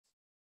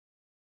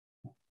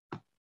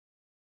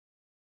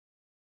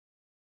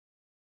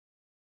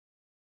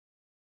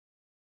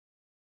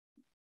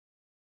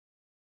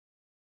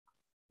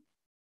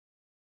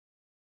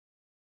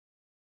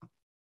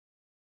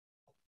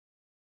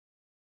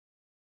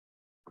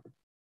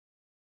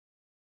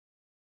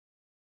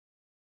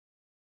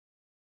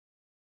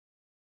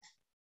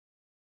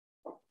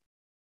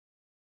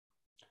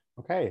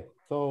Okay,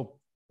 so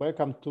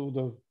welcome to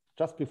the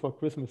just before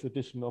Christmas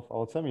edition of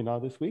our seminar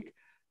this week.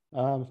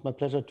 It's my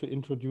pleasure to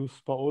introduce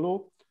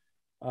Paolo.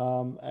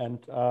 I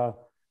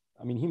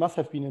mean, he must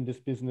have been in this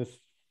business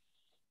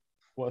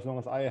for as long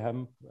as I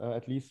am,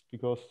 at least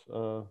because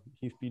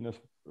he's been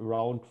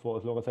around for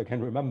as long as I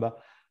can remember.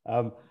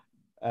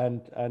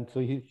 And so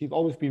he's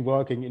always been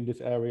working in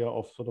this area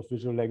of sort of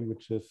visual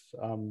languages,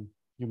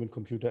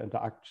 human-computer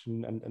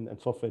interaction and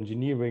software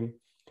engineering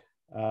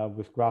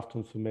with graph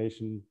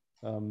transformation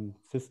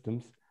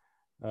systems.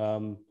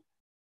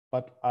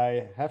 But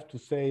I have to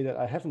say that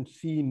I haven't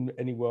seen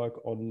any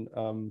work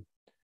on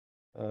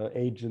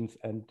agents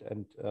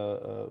and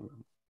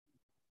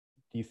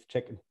these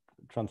check and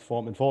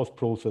transform enforce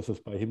processes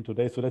by him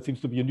today. So that seems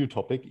to be a new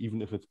topic,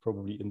 even if it's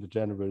probably in the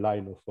general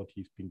line of what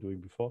he's been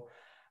doing before.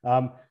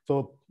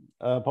 So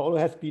Paolo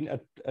has been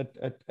at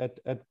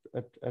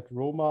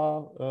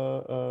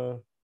Roma,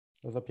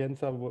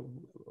 Sapienza,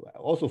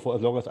 also for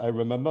as long as I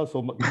remember.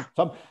 So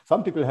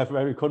some people have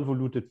very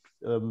convoluted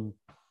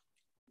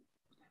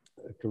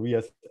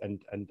careers and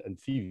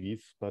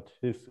CVs, but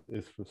his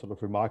is sort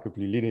of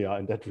remarkably linear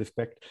in that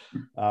respect.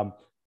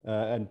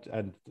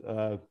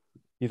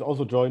 He's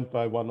also joined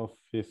by one of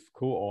his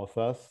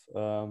co-authors,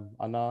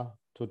 Anna,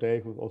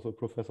 today, who's also a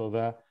professor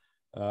there,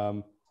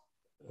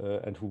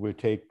 and who will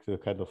take the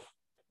kind of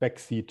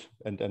backseat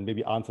and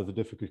maybe answer the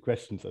difficult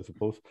questions, I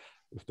suppose,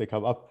 if they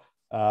come up.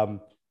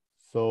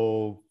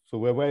 So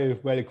we're very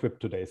well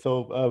equipped today.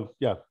 So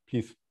yeah,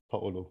 please,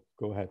 Paolo,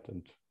 go ahead,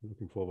 and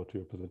looking forward to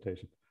your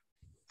presentation.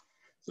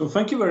 So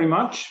thank you very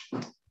much.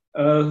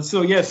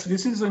 So yes,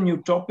 this is a new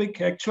topic.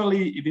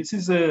 Actually, this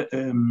is a,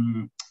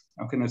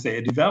 how can I say,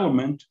 a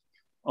development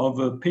of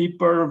a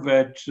paper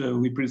that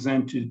we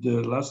presented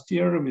last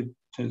year. It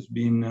has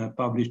been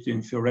published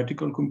in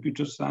Theoretical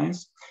Computer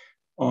Science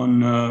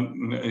on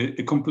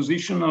a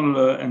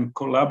compositional and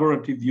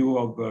collaborative view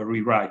of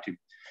rewriting.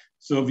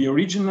 So the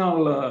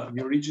original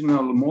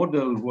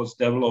model was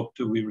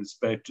developed with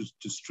respect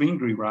to string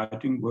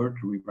rewriting, word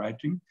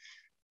rewriting.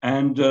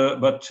 And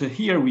but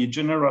here we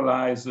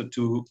generalize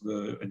to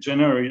a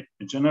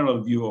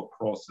general view of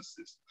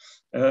processes.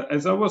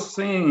 As I was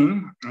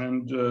saying,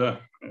 and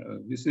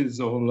this is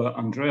all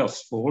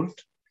Andrea's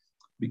fault,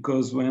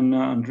 because when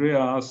Andrea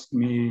asked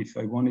me if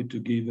I wanted to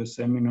give a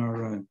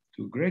seminar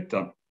to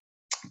GReTA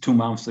 2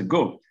 months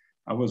ago,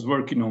 I was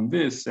working on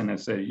this, and I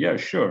said, yeah,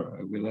 sure,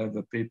 I will have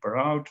a paper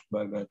out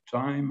by that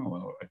time,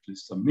 or at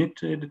least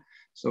submitted,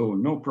 so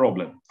no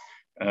problem.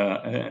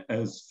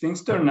 As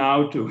things turn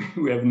out,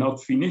 we have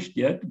not finished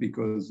yet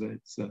because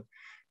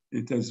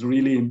it has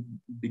really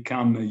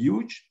become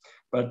huge.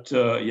 But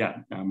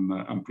yeah,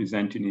 I'm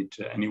presenting it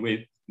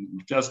anyway,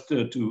 just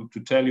to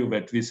tell you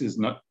that this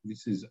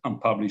is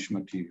unpublished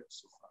material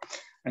so far.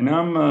 And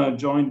I'm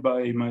joined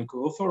by my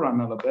co-author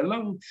Anna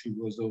Labella. She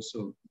was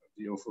also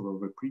the author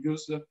of a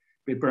previous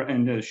paper,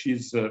 and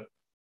she's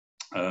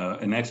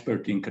an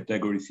expert in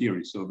category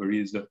theory. So there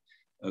is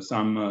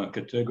some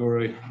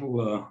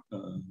categorical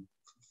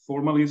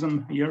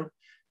formalism here,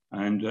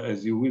 and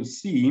as you will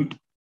see,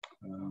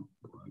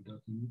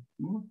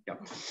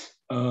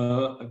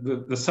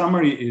 the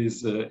summary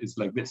is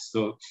like this.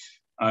 So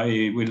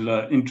I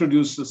will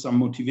introduce some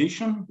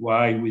motivation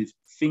why we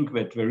think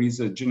that there is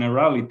a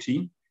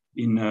generality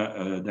in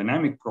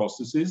dynamic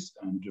processes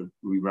and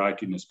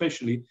rewriting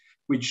especially,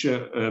 which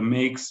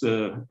makes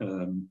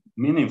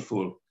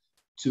meaningful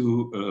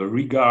to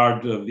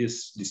regard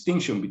this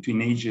distinction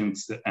between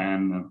agents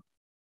and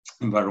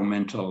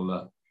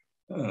environmental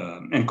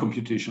and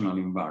computational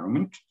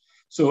environment.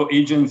 So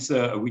agents,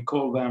 we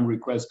call them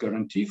request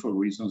guarantee for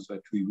reasons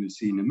that we will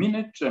see in a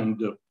minute, and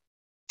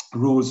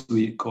rules,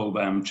 we call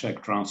them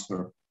check,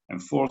 transfer,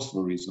 and force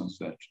for reasons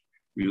that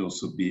will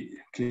also be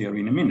clear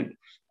in a minute.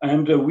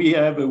 And we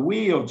have a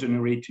way of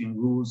generating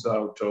rules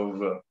out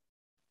of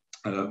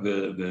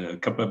the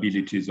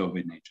capabilities of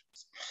an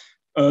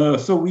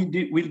agent. So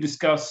we'll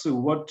discuss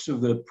what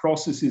the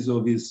processes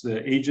of these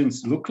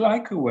agents look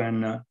like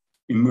when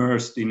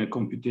immersed in a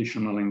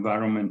computational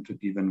environment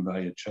given by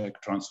a check,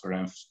 transfer,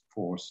 and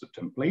force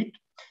template.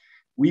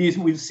 We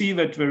will see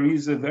that there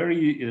is a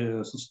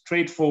very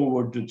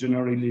straightforward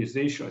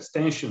generalization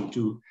extension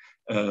to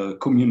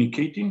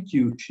communicating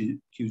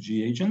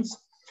QG agents.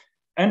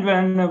 And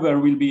then there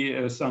will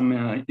be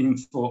some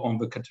info on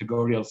the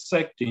categorical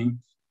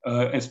setting.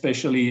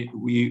 Especially,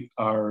 we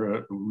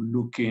are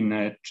looking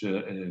at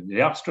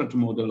the abstract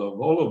model of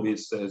all of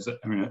this as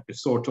a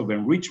sort of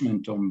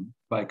enrichment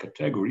by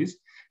categories,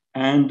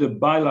 and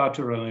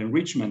bilateral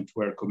enrichment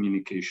where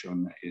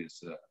communication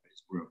is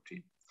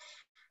routine.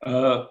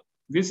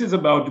 This is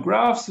about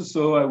graphs,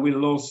 so I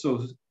will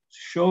also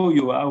show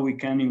you how we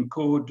can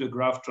encode the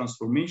graph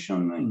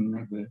transformation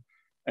in the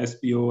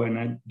SPO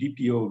and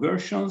DPO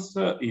versions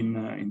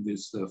in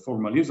this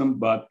formalism,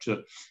 but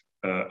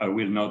I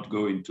will not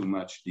go into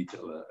much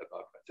detail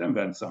about that, and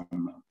then some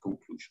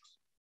conclusions.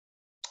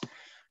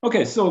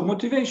 Okay, so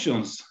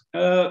motivations.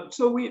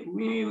 So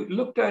we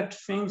looked at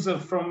things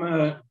from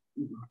a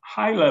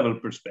high-level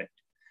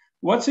perspective.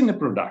 What's in the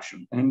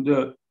production?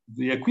 And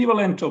the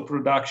equivalent of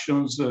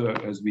productions,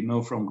 as we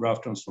know from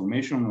graph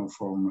transformation or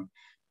from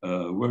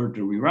word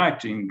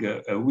rewriting,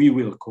 we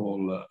will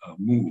call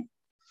move.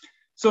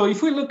 So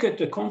if we look at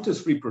the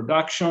context-free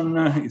production,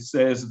 it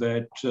says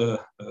that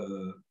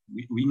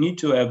we need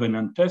to have an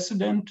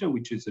antecedent,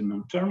 which is a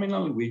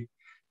non-terminal. We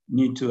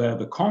need to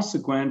have a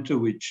consequent,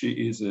 which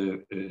is a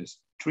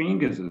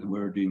string, as a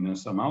word in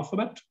some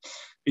alphabet.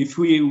 If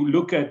we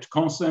look at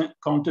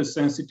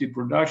context-sensitive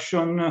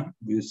production,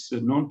 this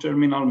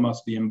non-terminal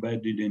must be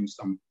embedded in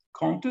some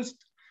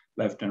context,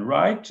 left and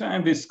right,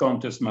 and this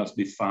context must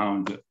be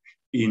found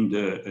in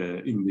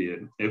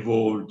the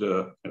evolved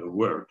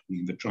word,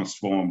 in the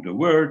transformed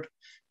word,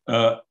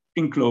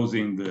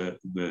 enclosing the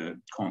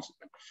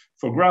consequent.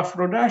 For graph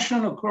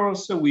production, of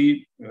course,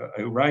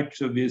 I write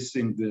this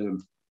in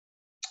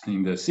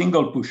the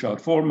single push-out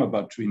form,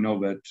 but we know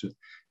that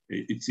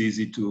it's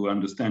easy to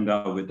understand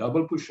how a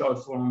double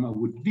push-out form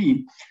would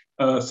be.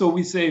 So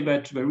we say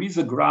that there is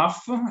a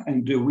graph,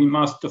 and we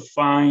must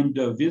find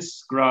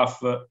this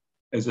graph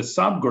as a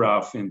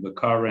subgraph in the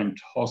current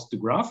host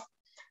graph.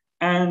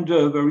 And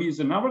there is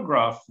another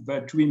graph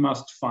that we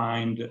must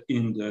find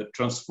in the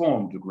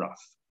transformed graph.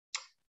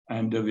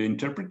 And the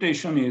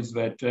interpretation is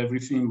that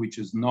everything which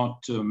is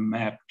not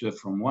mapped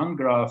from one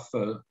graph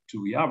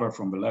to the other,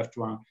 from the left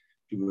one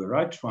to the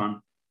right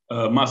one,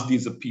 must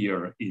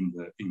disappear in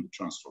the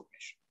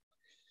transformation.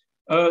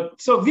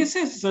 So this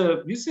is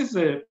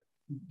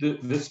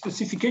the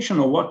specification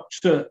of what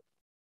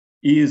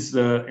is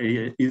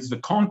the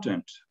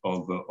content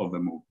of a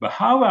move. But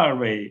how are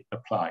they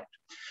applied?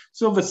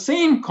 So the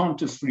same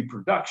context-free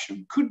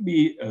production could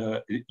be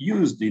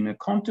used in a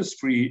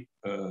context-free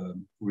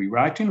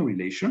rewriting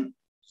relation.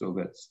 So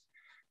that's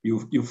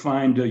you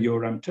find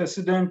your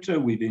antecedent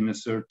within a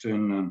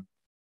certain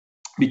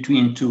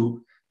between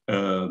two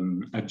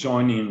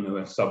adjoining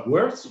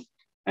subwords,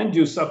 and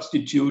you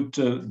substitute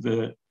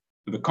the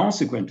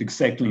consequent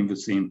exactly in the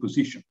same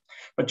position.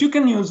 But you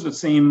can use the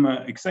same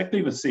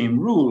exactly the same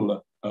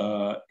rule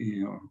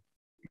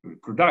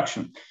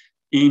production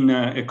in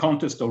a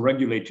context of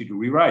regulated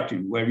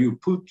rewriting, where you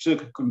put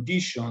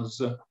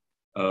conditions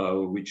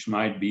which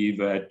might be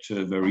that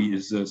there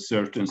is a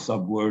certain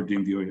subword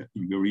in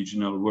the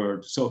original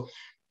word. So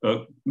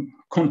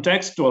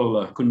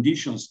contextual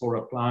conditions for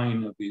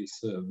applying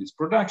this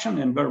production,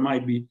 and there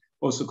might be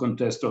also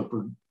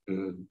contextual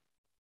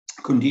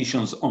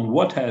conditions on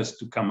what has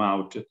to come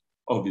out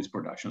of this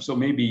production. So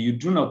maybe you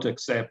do not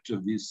accept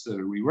this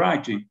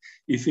rewriting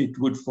if it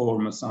would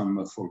form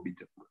some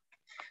forbidden word.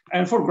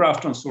 And for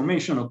graph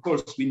transformation, of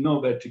course, we know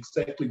that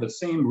exactly the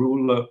same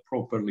rule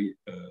properly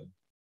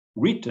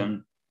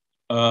written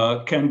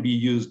can be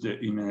used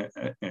in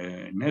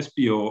an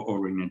SPO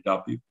or in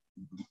a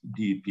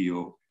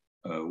DPO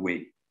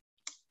way.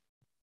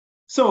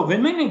 So the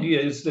main idea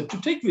is that to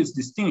take this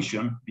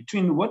distinction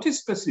between what is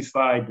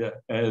specified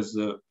as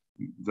the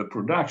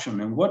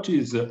production and what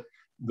is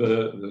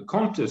the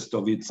context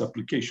of its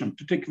application,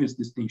 to take this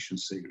distinction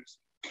seriously.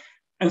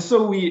 And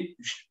so we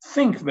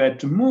think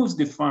that moves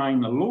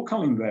define a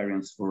local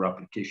invariance for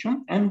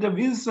application, and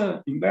this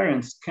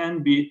invariance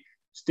can be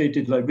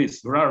stated like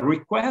this. There are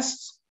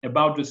requests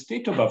about the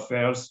state of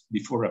affairs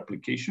before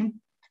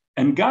application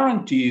and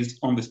guarantees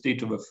on the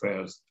state of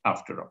affairs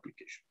after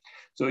application.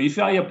 So if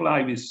I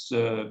apply this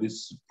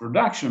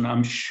production,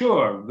 I'm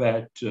sure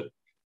that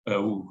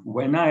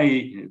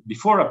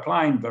before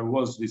applying, there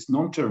was this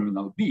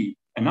non-terminal B,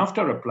 and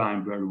after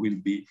applying, there will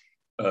be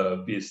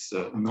this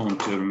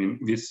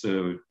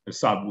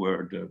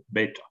subword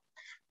beta.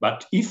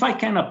 But if I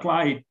can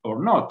apply it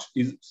or not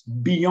is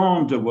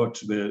beyond what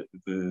the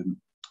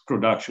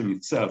production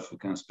itself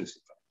can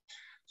specify.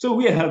 So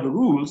we have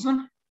rules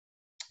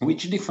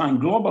which define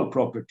global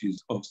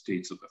properties of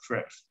states of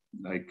affairs,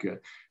 like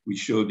we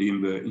showed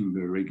in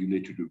the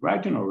regulated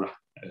rewriting, or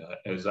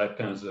as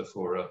ipens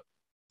for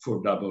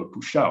double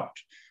push out.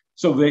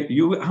 So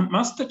you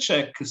must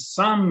check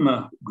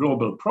some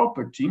global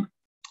property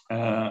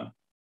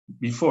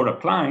before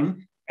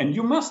applying, and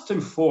you must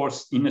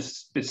enforce in a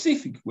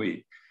specific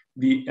way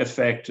the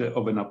effect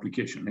of an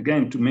application.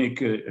 Again, to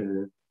make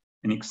an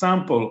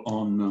example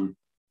on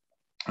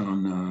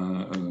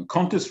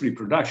context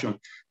reproduction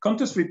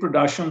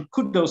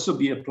could also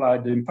be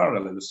applied in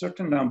parallel. A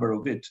certain number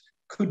of it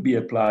could be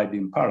applied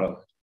in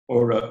parallel.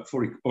 Or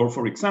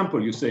for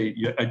example, you say,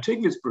 I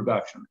take this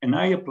production and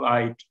I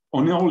apply it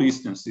on all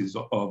instances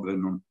of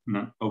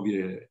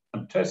the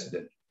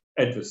antecedent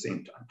at the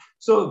same time.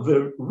 So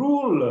the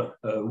rule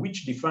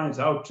which defines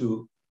how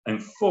to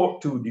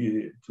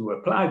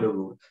apply the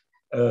rule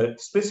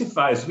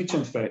specifies which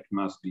effect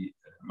must be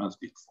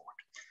enforced.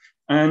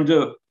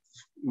 And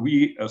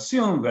we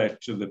assume that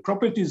the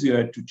properties you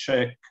had to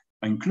check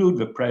include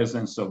the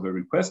presence of the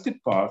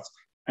requested parts,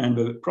 and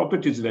the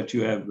properties that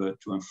you have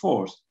to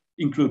enforce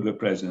include the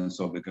presence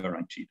of the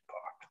guaranteed part.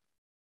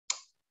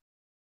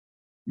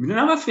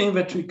 Another thing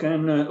that we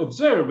can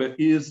observe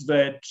is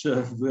that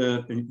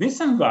this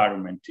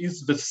environment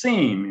is the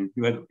same.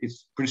 It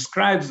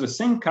prescribes the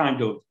same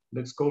kind of,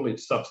 let's call it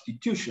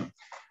substitution,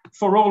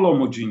 for all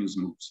homogeneous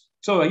moves.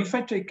 So if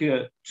I take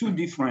two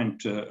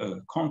different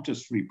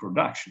context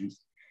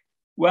reproductions,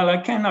 well, I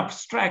can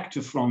abstract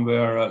from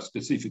their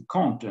specific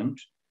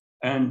content,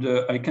 and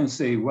I can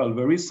say, well,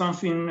 there is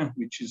something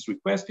which is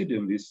requested,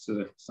 and this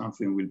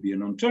something will be a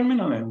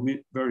non-terminal,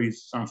 and there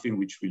is something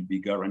which will be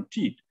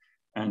guaranteed,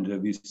 and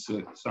this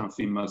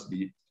something must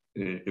be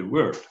a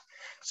word.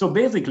 So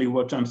basically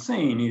what I'm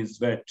saying is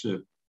that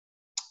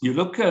you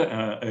look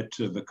at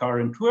the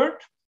current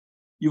word,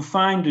 you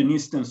find an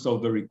instance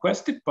of the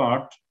requested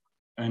part,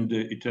 and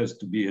it has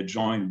to be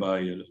adjoined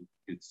by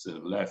its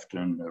left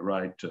and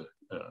right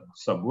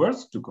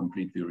subwords to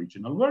complete the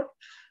original word.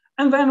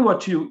 And then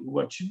what you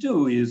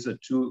do is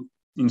to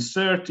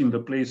insert in the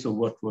place of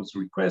what was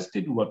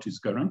requested, what is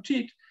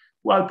guaranteed,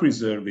 while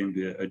preserving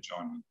the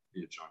adjoining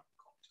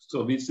context.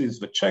 So this is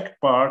the checked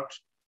part.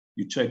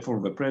 You check for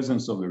the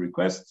presence of the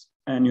requests,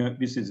 and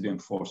this is the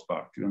enforced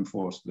part. You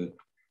enforce the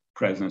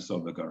presence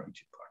of the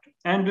guaranteed part.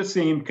 And the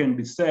same can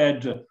be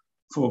said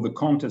for the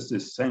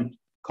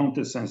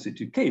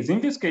context-sensitive case.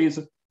 In this case,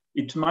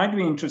 it might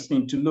be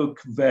interesting to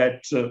look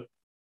that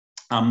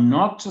I'm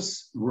not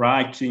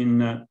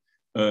writing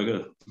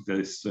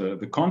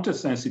the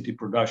context-sensitive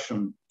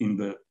production in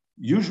the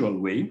usual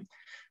way,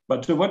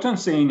 but what I'm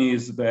saying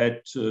is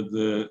that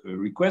the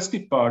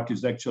requested part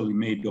is actually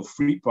made of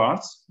three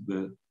parts: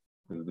 the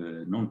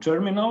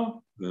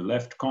non-terminal, the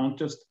left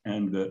context,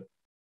 and the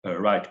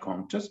right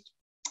context.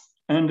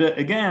 And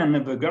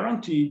again, the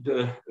guaranteed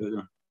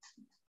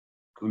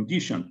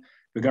condition,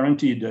 the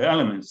guaranteed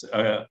elements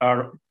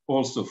are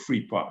also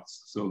three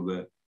parts.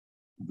 So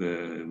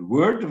the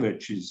word,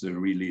 which is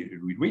really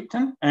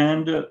rewritten,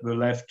 and the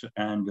left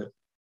and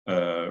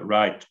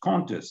right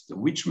context,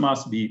 which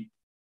must be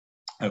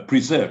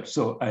preserved.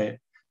 So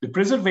the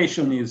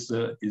preservation is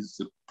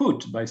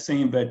put by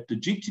saying that the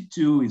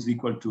GT2 is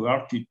equal to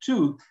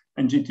RT2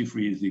 and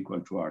GT3 is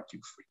equal to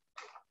RT3.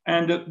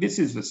 And this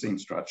is the same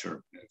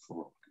structure for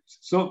all cases.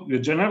 So the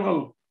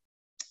general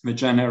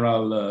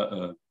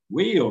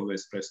way of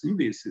expressing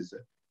this is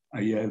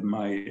I have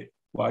my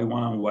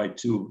y1,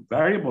 y2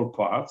 variable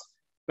parts.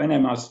 Then I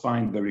must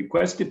find the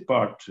requested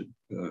part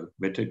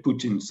that I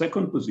put in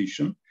second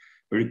position,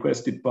 the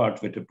requested part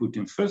that I put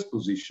in first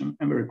position,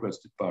 and the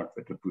requested part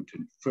that I put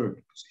in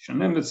third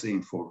position, and the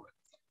same for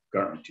the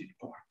guaranteed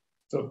part.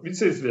 So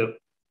this is the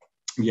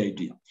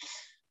idea.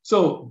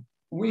 So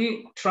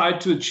we try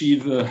to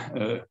achieve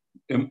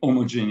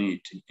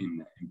homogeneity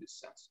in this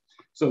sense.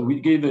 So we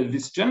gave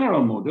this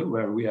general model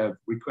where we have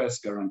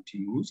request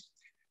guarantee moves,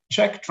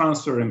 check,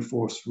 transfer,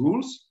 enforce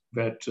rules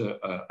that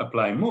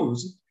apply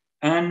moves,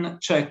 and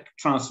check,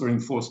 transfer,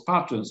 enforce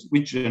patterns,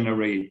 which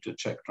generate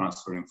check,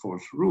 transfer,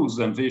 enforce rules,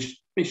 and they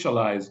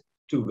specialize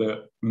to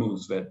the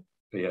moves that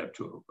they have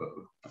to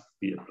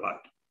be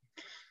applied.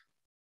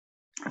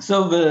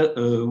 So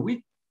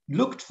we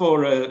looked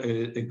for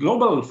a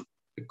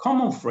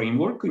common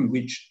framework in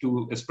which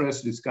to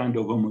express this kind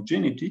of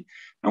homogeneity,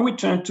 and we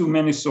turned to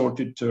many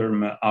sorted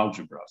term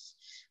algebras.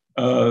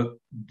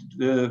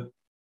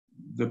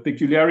 The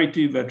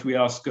peculiarity that we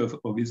ask of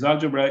this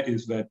algebra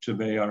is that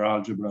they are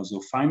algebras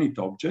of finite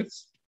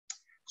objects.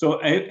 So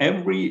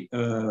every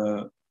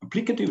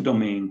applicative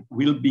domain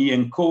will be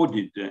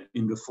encoded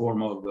in the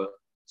form of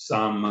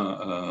some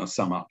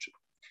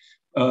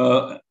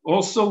algebra.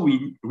 Also,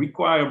 we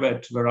require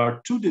that there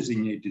are two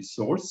designated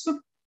sorts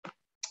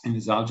in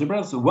these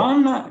algebras.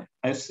 One,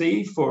 I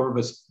say, for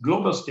the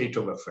global state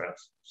of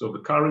affairs, so the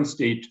current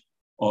state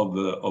of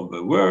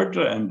the word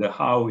and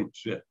how it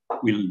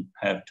will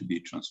have to be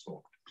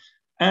transformed.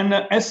 And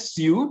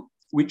SU,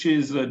 which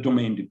is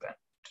domain dependent.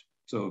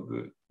 So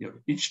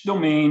each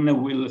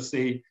domain will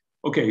say,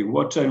 okay,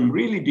 what I'm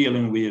really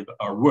dealing with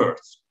are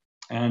words.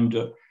 And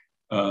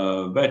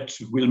that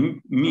will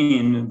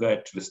mean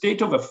that the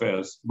state of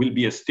affairs will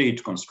be a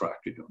state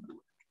constructed on the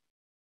word.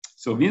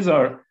 So these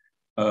are,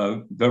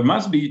 there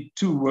must be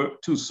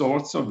two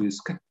sorts of this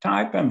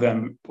type, and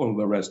then all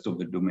the rest of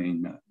the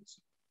domain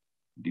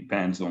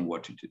depends on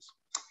what it is.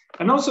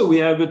 And also we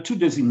have two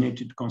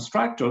designated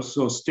constructors.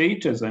 So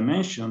state, as I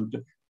mentioned,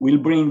 will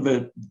bring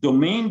the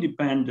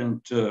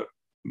domain-dependent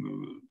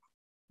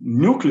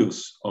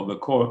nucleus of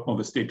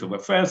a state of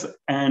affairs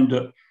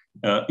and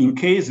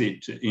encase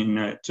it in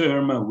a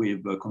term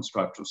with a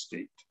constructor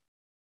state.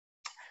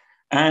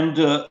 And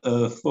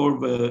for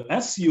the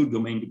SU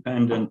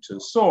domain-dependent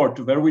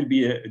sort, there will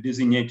be a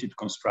designated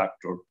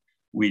constructor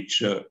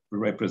which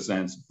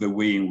represents the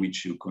way in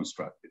which you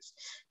construct this.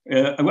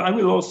 I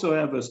will also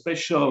have a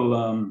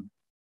special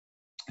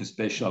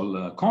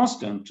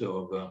constant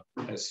of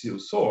SU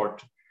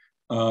sort,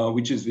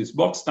 which is this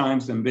box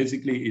times, and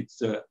basically it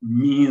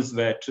means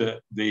that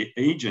the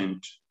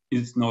agent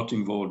is not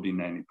involved in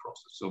any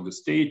process. So the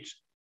state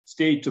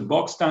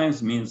box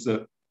times means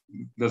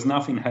there's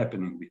nothing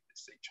happening with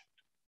this agent.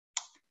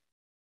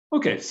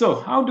 Okay, so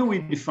how do we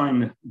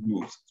define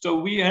moves? So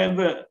we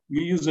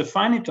use a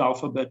finite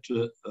alphabet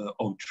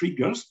of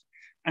triggers,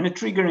 and a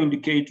trigger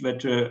indicates that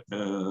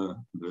the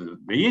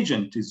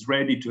agent is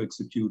ready to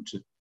execute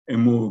a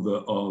move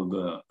of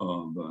a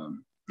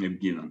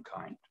given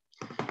kind.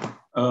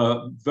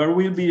 there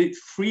will be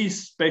 3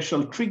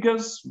 special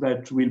triggers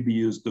that will be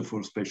used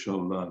for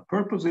special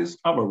purposes.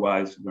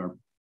 Otherwise, there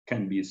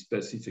can be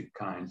specific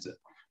kinds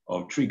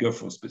of trigger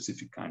for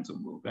specific kinds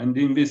of move. And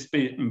in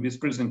this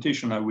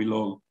presentation, I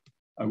will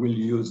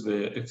use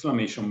the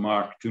exclamation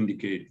mark to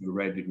indicate the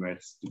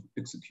readiness to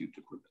execute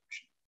the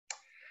production.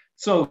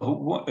 So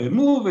a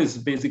move is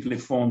basically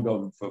formed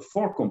of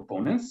 4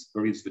 components.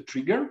 There is the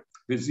trigger.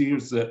 This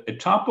is a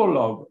tuple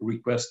of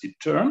requested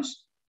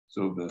terms.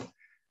 So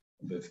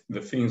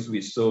the things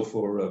we saw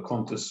for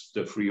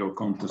context-free or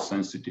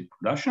context-sensitive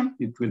production,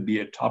 it will be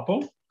a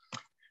tuple,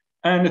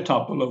 and a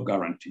tuple of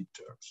guaranteed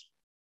terms.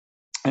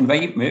 And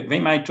they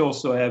might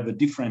also have a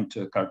different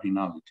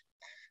cardinality.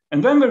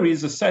 And then there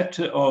is a set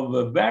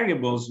of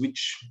variables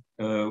which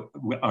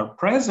are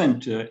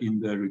present in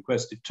the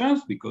requested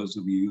terms, because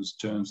we use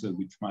terms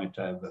which might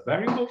have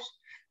variables,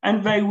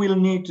 and they will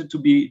need to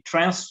be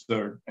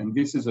transferred. And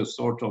this is a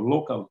sort of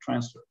local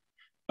transfer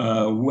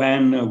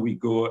when we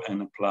go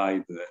and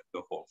apply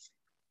the whole thing.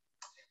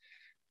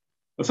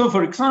 So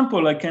for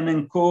example, I can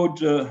encode,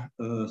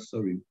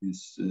 sorry,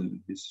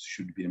 this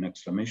should be an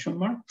exclamation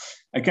mark.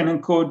 I can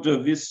encode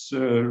this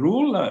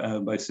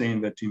rule by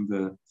saying that in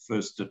the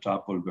first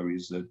tuple, there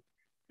is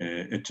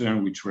a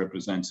term which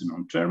represents a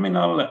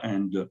non-terminal,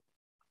 and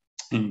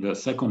in the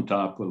second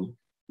tuple,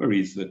 there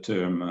is the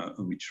term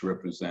which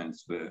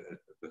represents the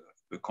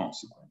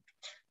consequent.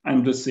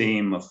 And the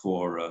same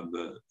for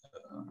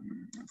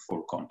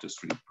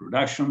context-free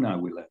production. I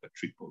will have a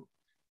triple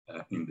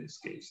in this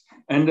case.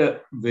 And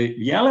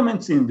the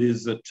elements in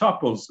these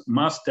tuples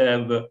must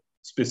have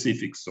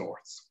specific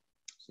sorts.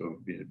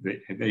 So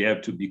they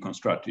have to be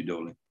constructed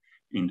all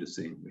in the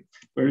same way.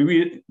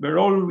 There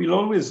will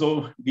always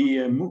be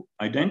an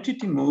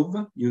identity move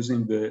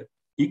using the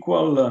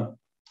equal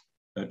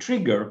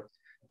trigger.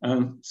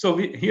 And so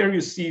here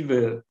you see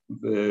the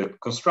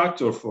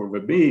constructor for the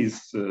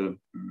base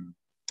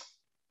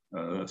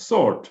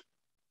sort.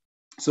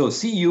 So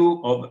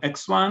CU of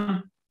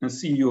x1 and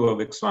CU of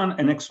x1,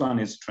 and x1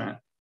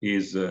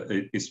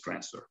 is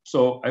transfer.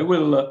 So I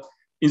will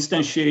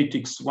instantiate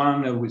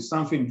x1 with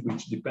something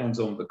which depends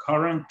on the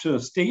current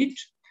state,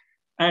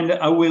 and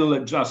I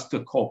will just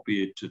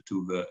copy it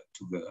to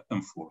the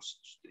enforced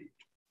state.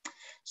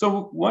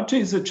 So what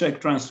is a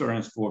check, transfer,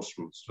 and enforce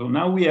rules? So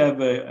now we have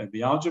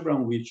the algebra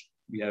in which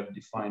we have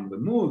defined the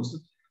moves.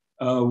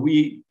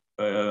 We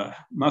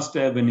must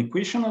have an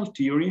equational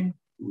theory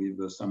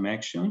with some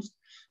actions,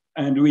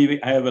 and we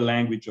have a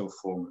language of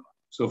formula.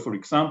 So for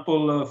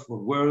example, for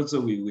words,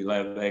 we will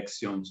have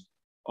axioms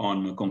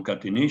on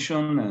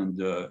concatenation and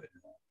the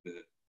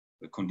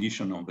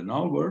condition on the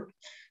null word.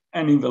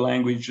 And in the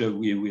language,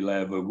 we will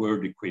have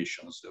word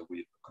equations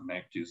with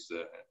connectives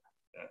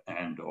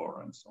and,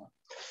 or, and so on.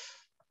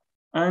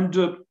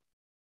 And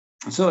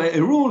so a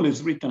rule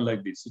is written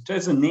like this. It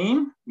has a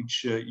name,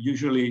 which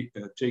usually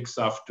takes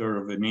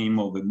after the name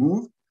of the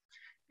move.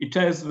 It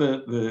has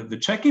the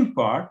checking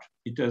part,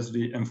 it has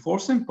the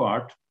enforcing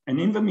part, and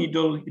in the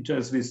middle, it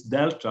has this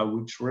delta,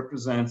 which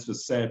represents the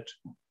set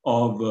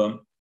of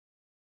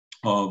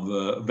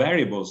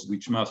variables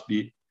which must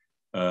be,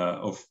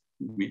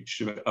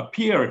 which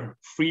appear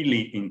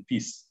freely in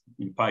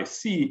pi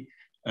c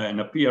and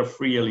appear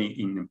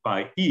freely in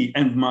pi e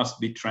and must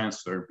be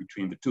transferred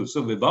between the two.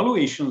 So the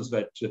evaluations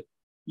that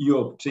you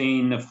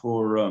obtain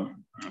for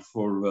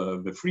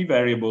the free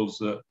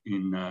variables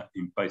in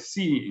pi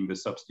c in the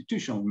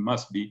substitution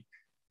must be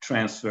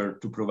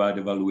transferred to provide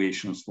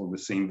evaluations for the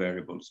same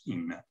variables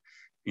in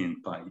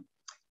pi.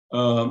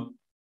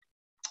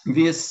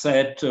 This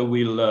set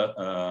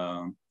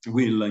will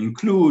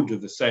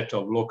include the set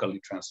of locally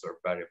transferred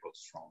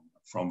variables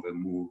from the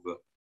move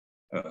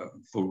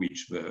for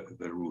which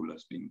the rule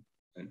has been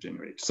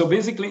generated. So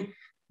basically,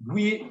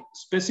 we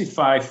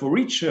specify for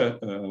each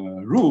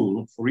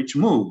rule, for each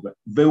move,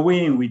 the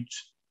way in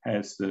which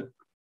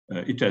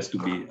it has to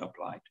be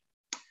applied.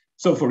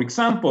 So for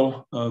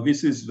example,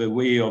 this is the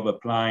way of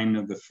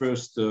applying the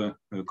first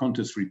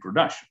context-free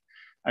production.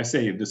 I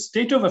say the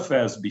state of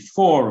affairs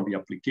before the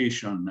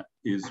application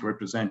is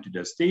represented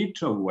as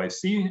state of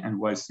YC, and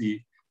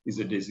YC is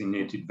a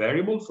designated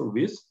variable for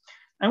this.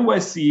 And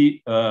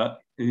YC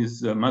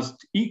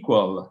must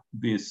equal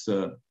this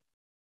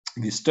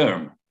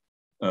term.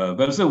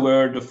 There's a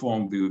word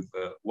formed with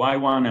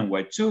Y1 and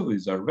Y2,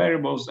 these are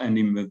variables, and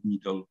in the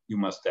middle, you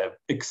must have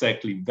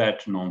exactly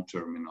that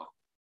non-terminal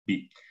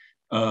B.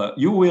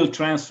 You will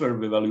transfer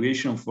the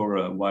evaluation for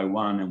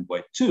Y1 and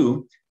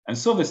Y2, and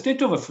so the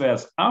state of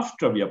affairs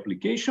after the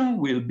application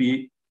will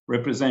be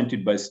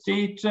represented by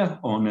state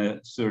on a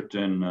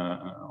certain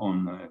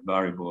on a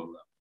variable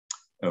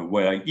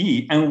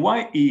YE, and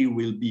YE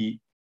will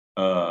be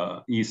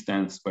E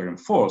stands for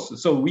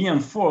enforce. So we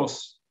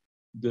enforce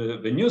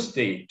the new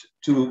state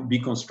to be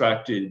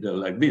constructed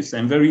like this,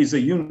 and there is a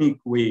unique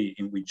way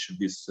in which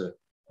this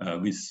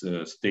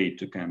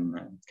state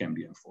can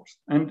be enforced,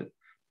 and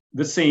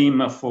the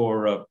same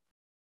for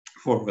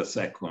the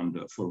second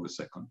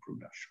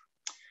production.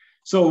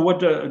 So what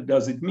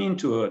does it mean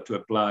to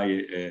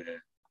apply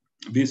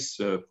this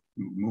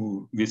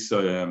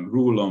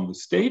rule on the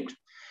state.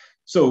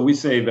 So we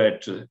say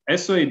that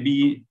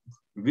SOAB,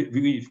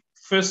 we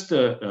first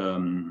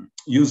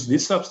use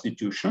this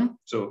substitution.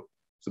 So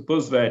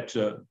suppose that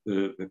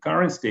the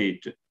current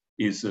state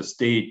is a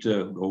state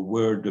or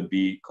word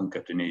B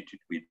concatenated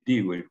with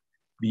D, where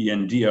B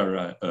and D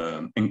are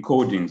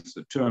encodings,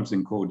 the terms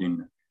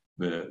encoding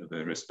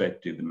the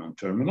respective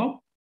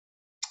non-terminal.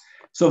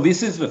 So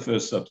this is the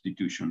first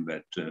substitution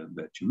that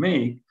you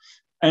make.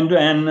 And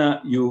then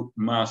you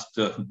must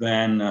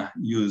then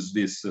use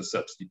this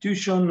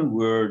substitution.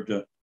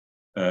 Word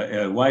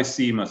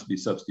YC must be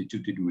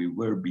substituted with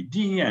word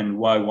BD, and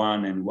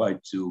Y1 and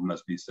Y2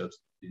 must be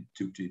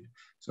substituted.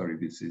 Sorry,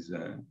 this is,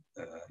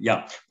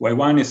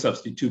 Y1 is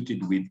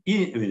substituted with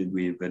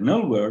the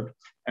null word,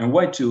 and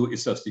Y2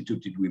 is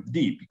substituted with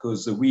D,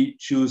 because we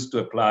choose to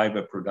apply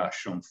the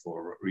production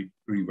for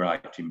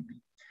rewriting B.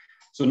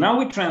 So now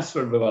we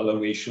transfer the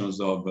valuations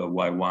of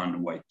Y1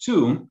 and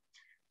Y2.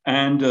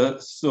 And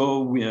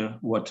so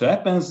what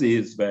happens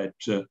is that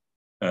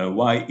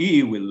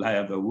YE will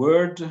have a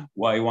word,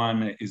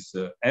 Y1 is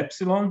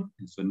epsilon,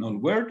 it's a null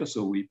word,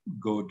 so we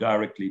go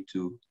directly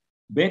to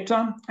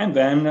beta, and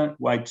then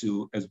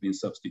Y2 has been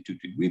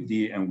substituted with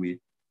D, and we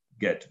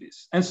get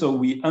this. And so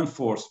we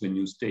enforce the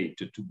new state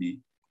to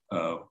be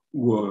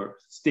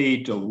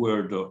state or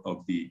word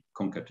of B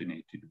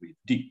concatenated with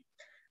D.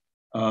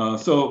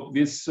 So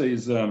this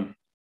is a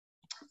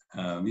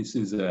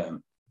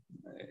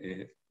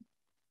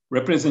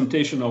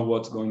representation of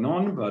what's going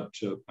on, but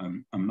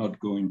I'm not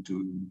going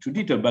into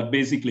detail. But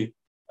basically,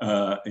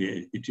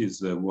 it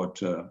is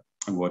what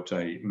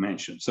I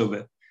mentioned.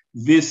 So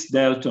this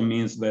delta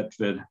means that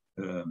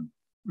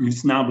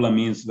this nabla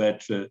means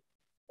that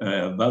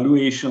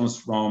valuations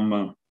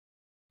from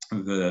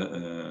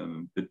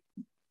the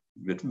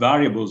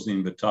variables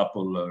in the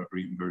tuple,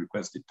 in the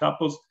requested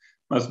tuples,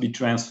 must be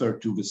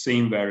transferred to the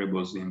same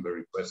variables in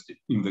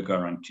the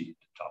guaranteed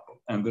tuple,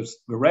 and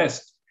the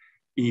rest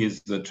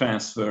is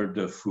transferred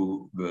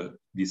through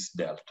this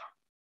delta.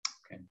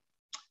 Okay.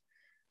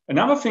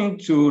 Another thing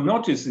to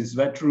notice is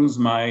that rules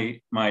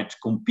might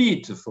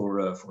compete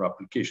for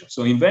application.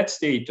 So in that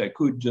state, I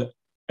could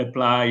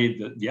apply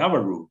the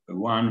other rule, the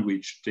one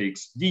which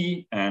takes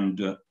D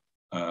and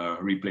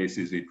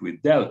replaces it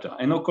with delta.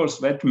 And of course,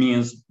 that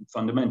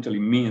fundamentally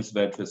means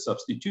that the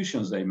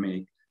substitutions I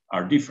make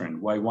are different.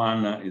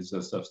 Y1 is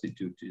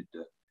substituted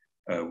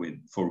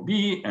for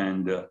B,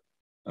 and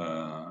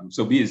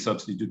so B is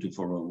substituted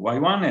for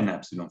Y1 and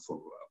epsilon for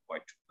Y2,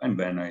 and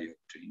then I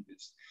obtain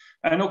this.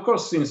 And of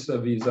course, since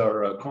these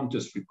are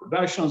context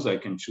reproductions, I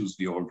can choose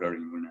the order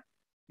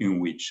in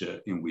which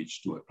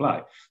to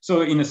apply.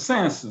 So in a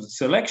sense, the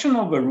selection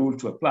of a rule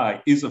to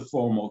apply is a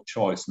form of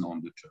choice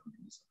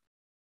non-determinism.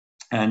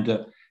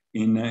 And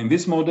in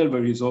this model,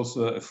 there is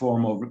also a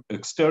form of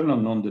external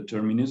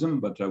non-determinism,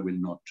 but I will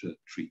not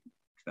treat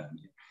them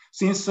here.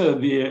 Since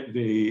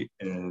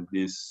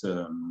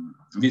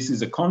this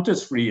is a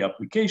context-free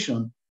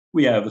application,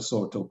 we have a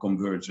sort of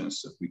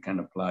convergence. We can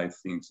apply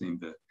things in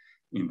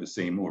the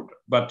same order,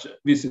 but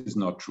this is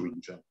not true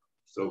in general.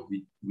 So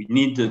we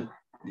need to,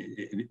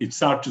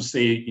 it's hard to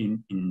say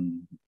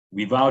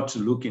without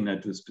looking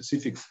at the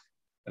specific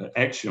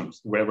actions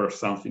whether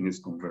something is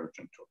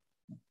convergent or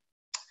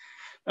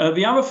not.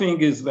 The other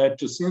thing is that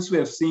since we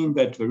have seen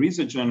that there is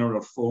a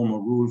general form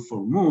or rule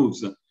for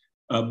moves,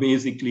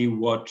 basically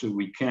what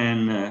we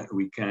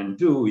can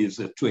do is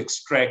to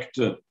extract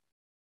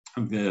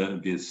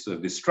this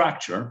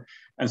structure.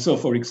 And so,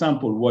 for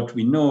example, what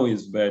we know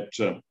is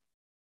that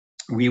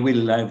we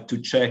will have to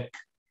check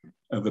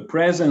the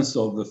presence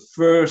of the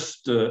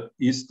first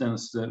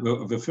instance,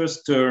 the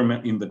first term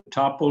in the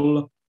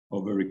tuple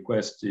of the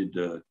requested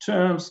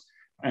terms,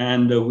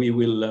 and we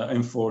will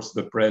enforce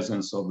the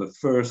presence of the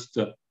first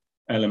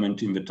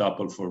element in the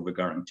tuple for the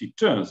guaranteed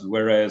terms.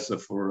 Whereas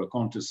for a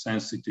context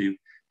sensitive,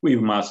 we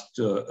must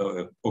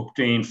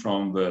obtain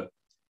from the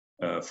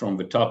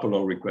tuple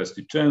of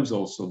requested terms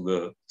also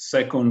the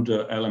second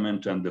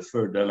element and the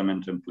third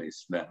element and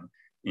place them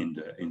in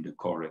the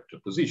correct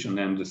position,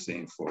 and the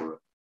same for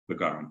the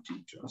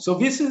guaranteed terms. So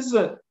this is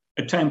a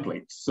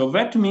template. So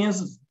that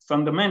means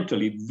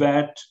fundamentally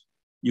that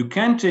you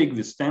can take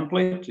this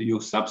template, you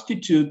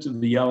substitute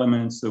the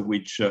elements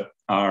which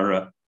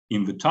are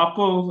in the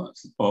tuple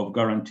of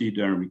guaranteed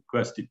and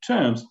requested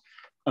terms.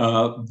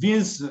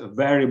 These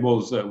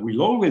variables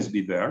will always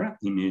be there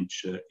in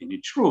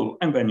each rule,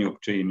 and then you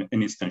obtain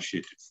an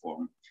instantiated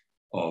form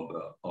of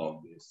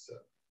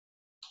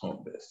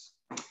this.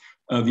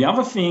 The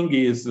other thing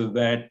is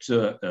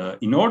that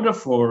in order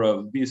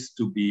for this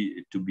to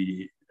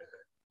be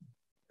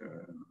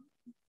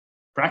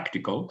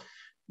practical,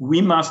 we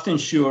must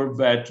ensure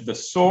that the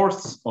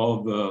source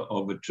of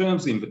the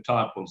terms in the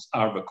tuples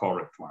are the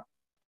correct one.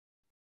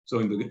 So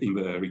in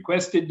the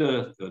requested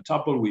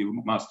tuple, we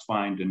must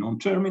find a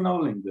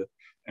non-terminal. In the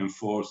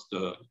enforced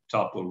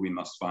tuple, we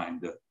must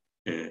find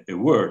a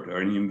word.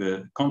 Or in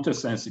the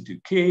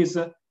context-sensitive case,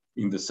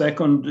 in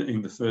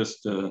the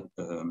first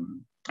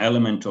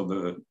element of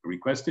the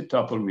requested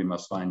tuple, we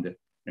must find a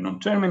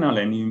non-terminal,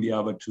 and in the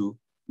other two,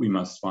 we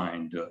must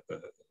find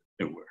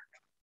a word.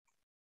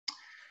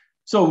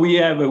 So we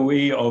have a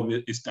way of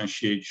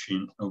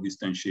instantiating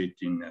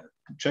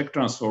check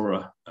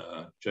transfer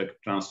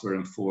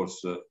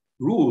enforce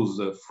rules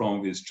from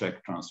these check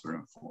transfer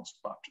enforce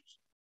patterns.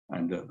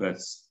 And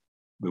that's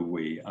the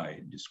way I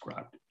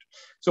described it.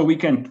 So we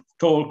can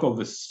talk of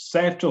a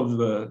set of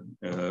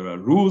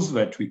rules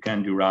that we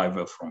can derive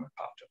from a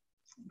pattern,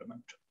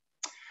 fundamental.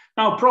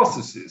 Now,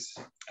 processes.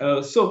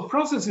 So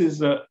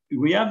processes,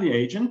 we have the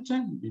agent.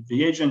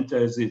 The agent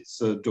has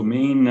its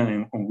domain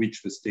on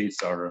which the states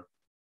are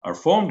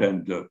formed,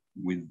 and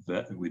with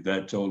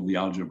that all the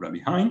algebra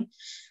behind.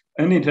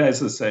 And it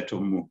has a set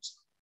of moves.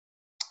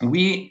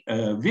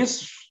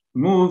 These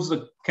moves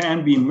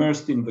can be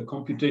immersed in the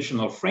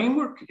computational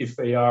framework if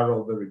they are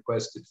of a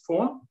requested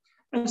form.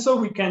 And so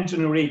we can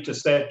generate a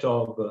set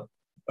of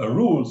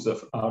rules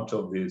out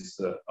of this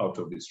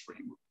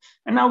framework.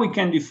 And now we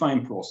can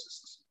define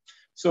processes.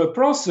 So a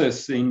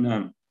process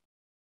in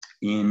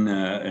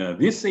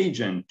this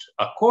agent,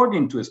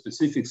 according to a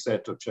specific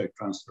set of check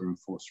transfer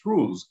enforce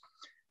rules,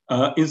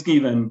 is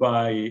given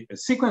by a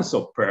sequence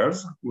of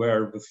pairs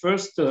where the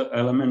first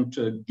element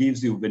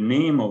gives you the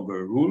name of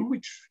a rule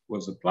which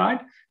was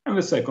applied, and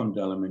the second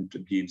element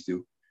gives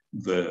you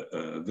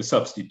the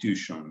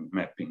substitution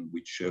mapping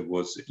which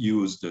was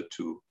used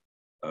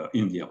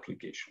in the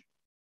application.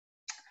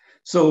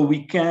 So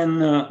we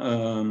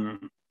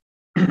can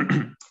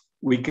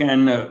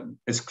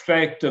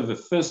extract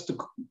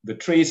the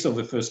trace of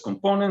the first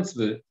components,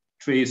 the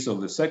trace of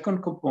the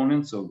second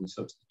components of the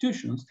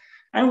substitutions,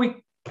 and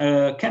we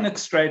can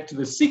extract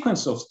the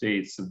sequence of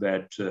states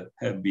that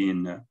have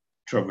been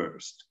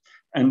traversed.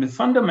 And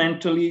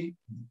fundamentally,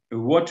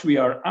 what we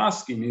are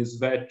asking is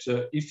that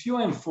if you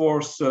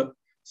enforce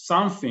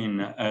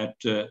something at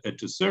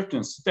a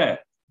certain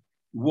step,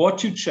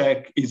 what you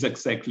check is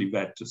exactly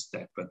that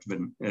step at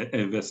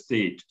the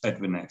state at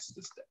the next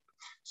step.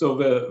 So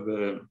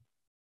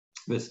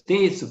the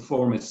states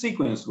form a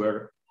sequence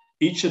where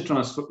each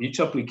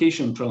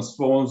application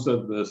transforms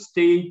the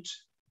state,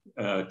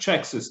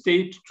 checks a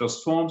state,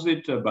 transforms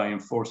it by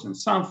enforcing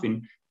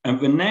something, and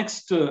the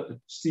next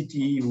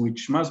CTE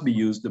which must be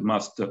used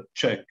must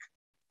check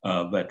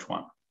that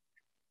one.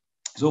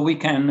 So we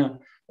can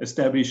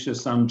establish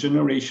some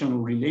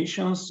generational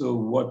relations. So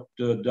what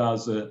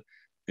does a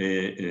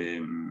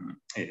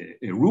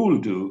rule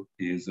do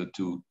is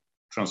to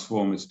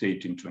transform a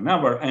state into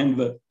another, and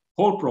the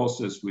whole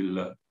process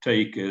will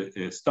take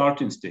a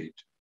starting state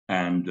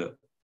and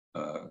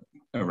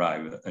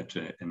arrive at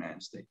an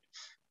end state.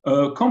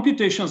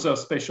 Computations are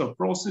special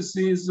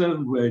processes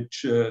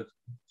which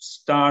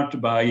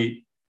start by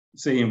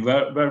saying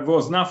there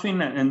was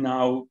nothing and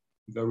now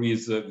there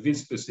is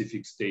this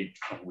specific state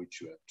from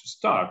which you have to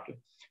start.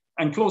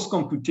 And closed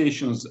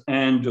computations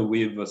end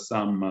with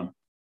some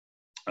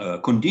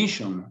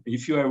condition.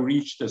 If you have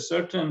reached a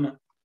certain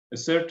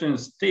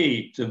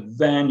state,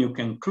 then you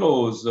can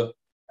close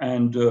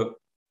and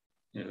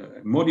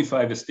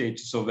modify the state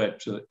so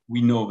that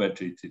we know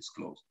that it is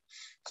closed.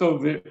 So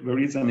there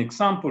is an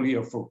example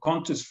here for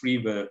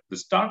context-free. The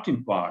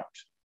starting part,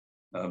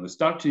 the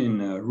starting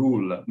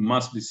rule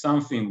must be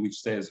something which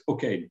says,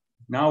 okay,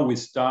 now we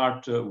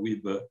start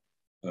with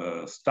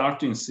a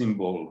starting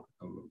symbol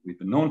with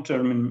a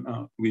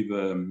non-terminal, with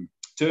a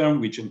term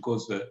which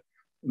encodes the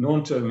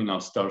non-terminal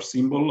star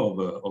symbol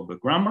of the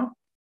grammar.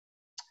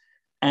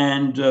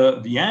 And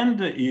the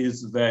end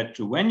is that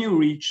when you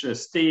reach a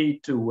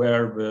state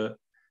where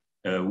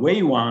the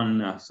way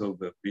one, so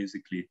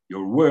basically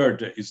your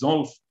word is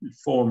all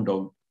formed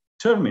of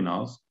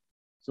terminals,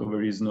 so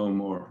there is no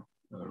more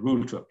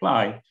rule to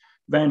apply,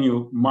 then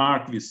you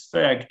mark this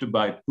fact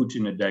by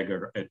putting a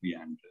dagger at the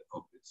end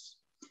of this.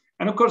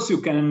 And of course, you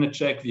can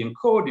check the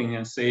encoding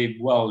and say,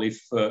 well, if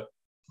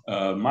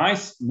my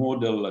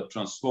model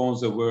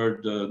transforms a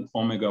word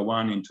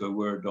omega-1 into a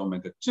word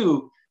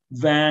omega-2,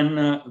 then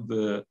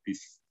if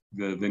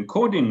the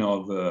encoding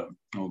of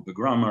the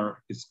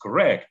grammar is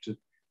correct,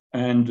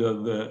 and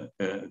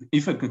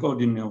if a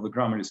encoding of the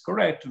grammar is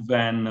correct,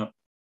 then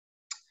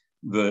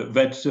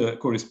that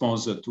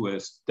corresponds to a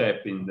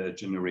step in the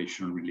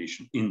generation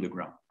relation in the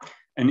grammar.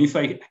 And if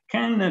I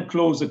can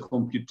close a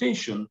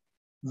computation,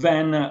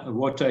 then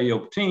what I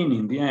obtain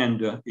in the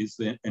end is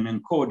an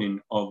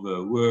encoding of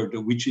a word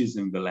which is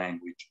in the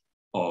language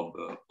of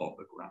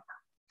the grammar.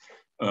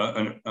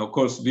 And of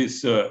course,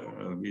 this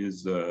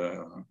is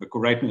the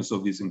correctness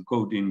of this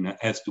encoding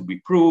has to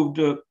be proved,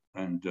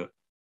 and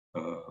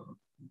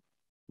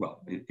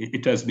well,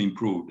 it has been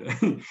proved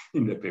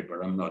in the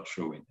paper. I'm not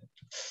showing it.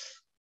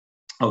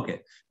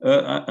 Okay,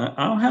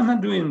 how am I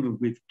doing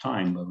with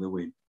time, by the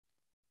way?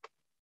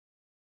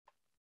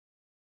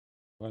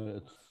 Well,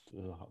 it's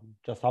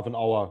just half an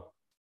hour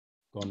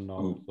gone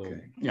now. Okay.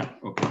 So. Yeah,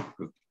 okay,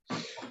 good.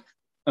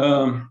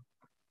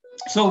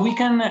 So we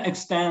can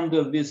extend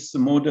this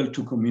model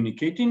to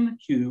communicating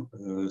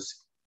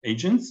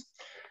agents.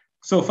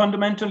 So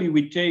fundamentally,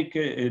 we take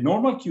a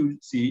normal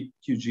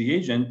QG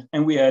agent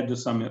and we add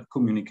some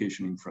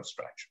communication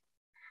infrastructure.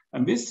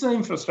 And this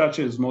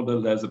infrastructure is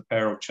modeled as a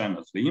pair of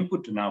channels, the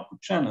input and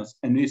output channels,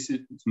 and this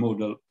is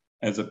modeled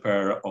as a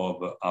pair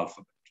of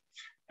alphabet.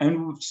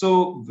 And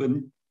so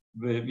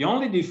the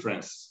only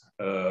difference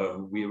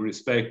with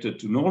respect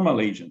to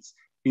normal agents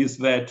is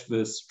that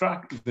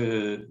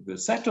the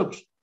set of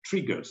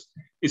triggers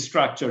is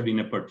structured in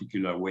a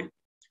particular way.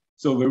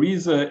 So there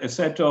is a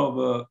set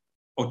of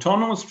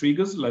autonomous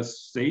triggers,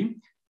 let's say,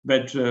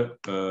 that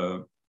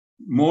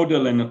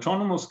model an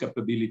autonomous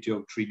capability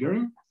of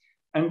triggering.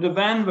 And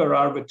then there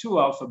are the two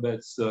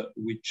alphabets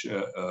which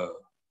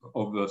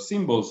of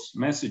symbols,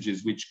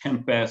 messages, which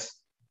can pass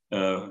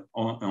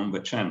on the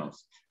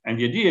channels. And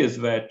the idea is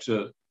that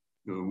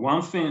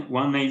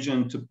one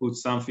agent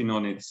puts something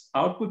on its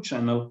output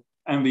channel,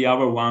 and the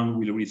other one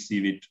will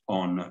receive it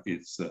on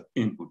its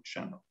input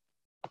channel.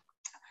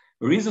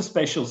 There is a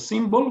special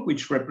symbol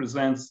which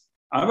represents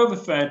either the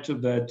fact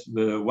that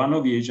one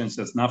of the agents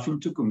has nothing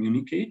to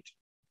communicate,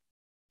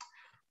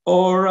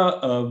 or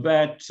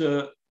that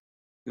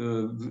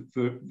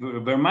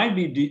there might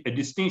be a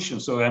distinction.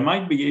 So I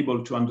might be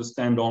able to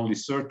understand only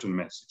certain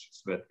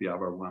messages that the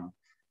other one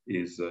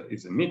is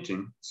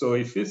emitting. So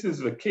if this is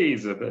the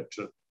case, that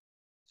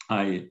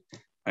I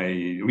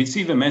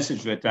receive a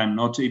message that I'm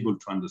not able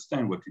to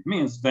understand what it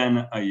means,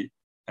 then I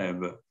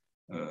have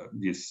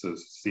this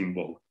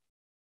symbol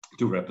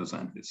to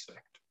represent this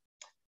fact.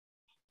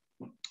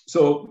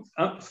 So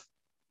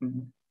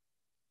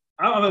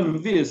other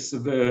than this,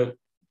 the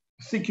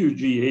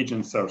CQG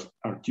agents are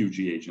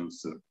QG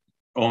agents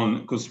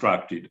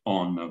constructed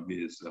on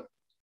this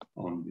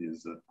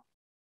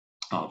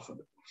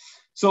alphabet.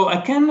 So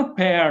I can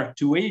pair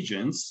two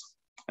agents.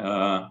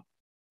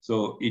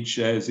 So each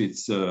has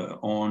its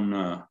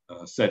own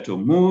set of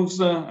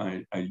moves.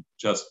 I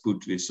just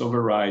put this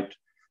override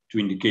to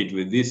indicate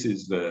that this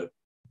is the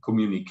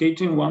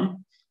communicating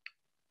one.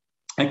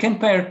 I can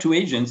pair two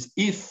agents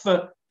if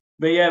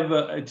they have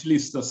at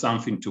least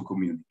something to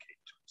communicate.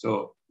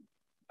 So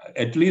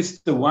at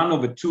least one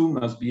of the two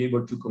must be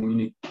able to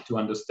communicate, to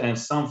understand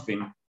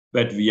something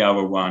that the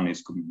other one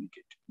is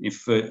communicating.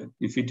 If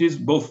it is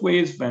both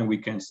ways, then we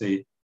can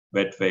say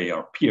that they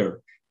are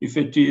peer. If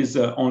it is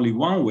only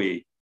one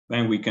way,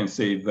 then we can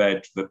say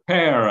that the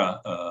pair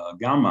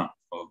gamma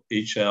of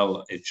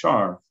HL,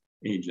 HR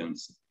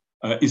agents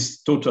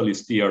is totally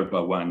steered by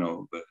one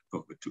of the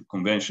two.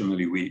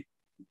 Conventionally,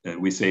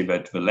 we say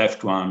that the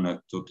left one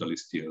totally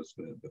steers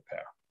the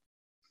pair.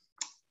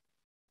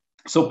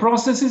 So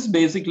processes,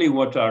 basically,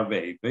 what are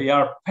they? They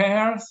are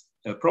pairs.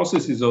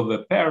 Processes of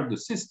a paired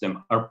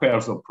system are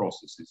pairs of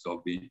processes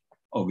of the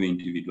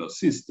individual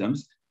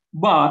systems.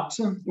 But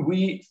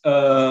we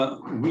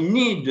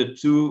need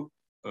to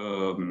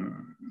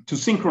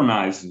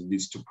synchronize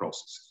these two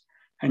processes.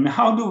 And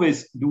how do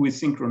we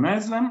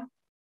synchronize them?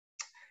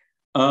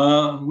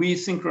 We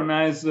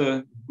synchronize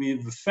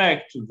with the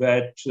fact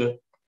that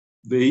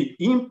the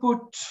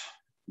input.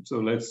 So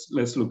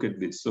let's look at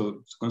this.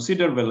 So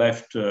consider the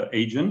left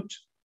agent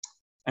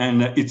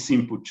and its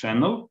input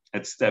channel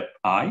at step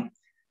I.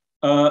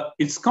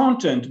 Its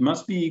content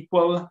must be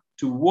equal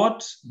to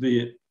what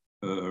the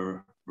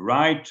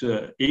right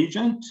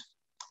agent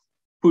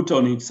put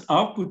on its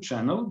output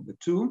channel, the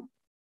 2,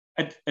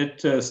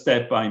 at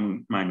step I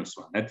minus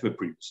 1, at the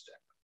previous step.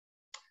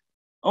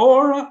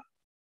 Or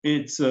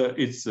it's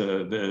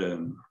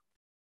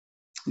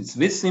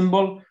this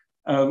symbol,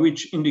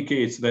 which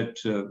indicates that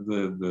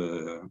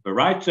the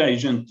right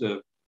agent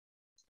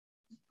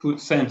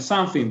sends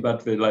something,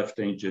 but the left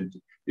agent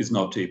is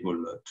not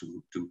able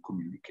to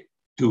communicate,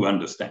 to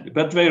understand it.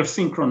 But they are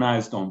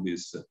synchronized on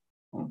this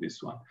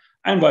one.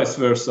 And vice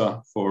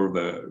versa, for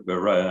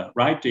the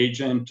right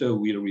agent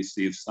will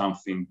receive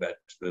something that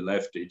the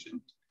left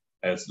agent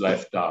has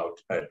left out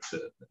at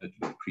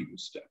the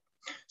previous step.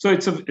 So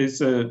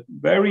it's a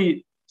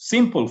very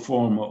simple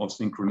form of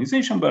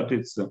synchronization, but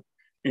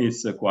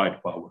it's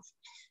quite powerful.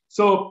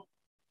 So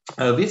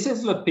this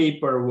is the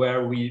paper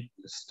where we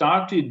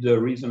started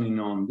reasoning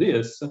on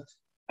this.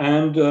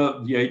 And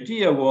the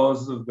idea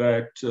was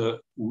that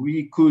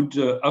we could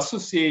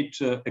associate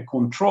a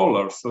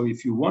controller. So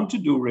if you want to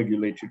do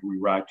regulated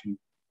rewriting,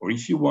 or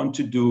if you want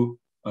to do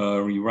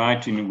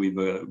rewriting with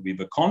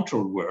a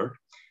control word,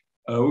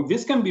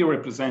 this can be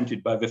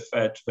represented by the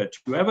fact that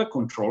you have a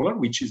controller,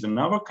 which is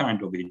another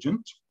kind of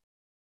agent.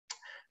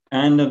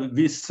 And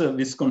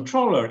this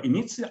controller in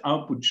its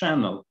output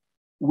channel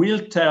will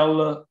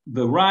tell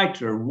the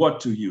writer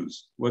what to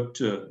use.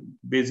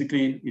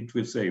 Basically, it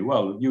will say,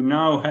 well, you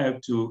now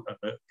have to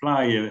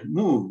apply a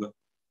move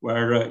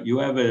where you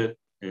have a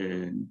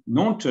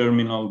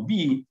non-terminal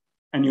B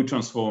and you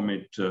transform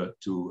it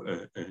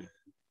to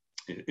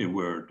a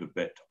word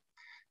beta.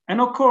 And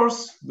of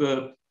course,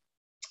 the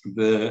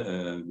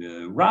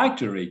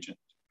writer agent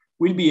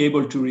will be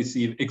able to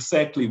receive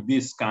exactly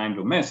this kind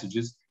of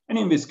messages. And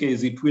in this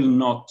case, it will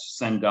not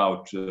send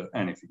out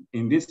anything.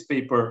 In this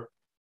paper,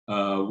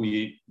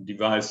 we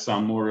devised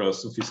some more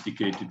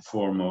sophisticated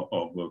form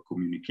of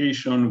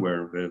communication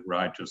where the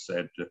writer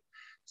said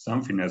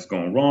something has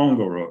gone wrong,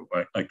 or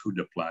I could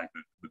apply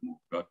the move.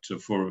 But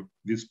for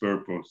this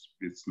purpose,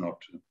 it's not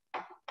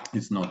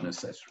It's not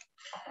necessary.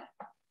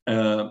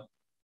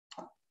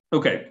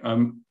 Okay,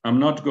 I'm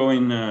not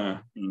going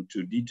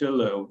into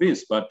detail of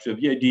this, but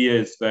the idea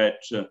is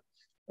that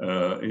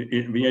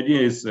the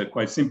idea is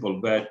quite simple.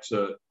 That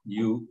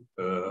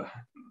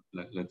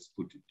let's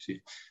put it here.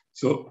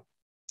 So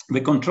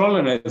the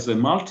controller has a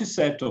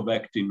multi-set of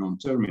acting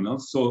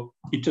non-terminals. So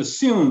it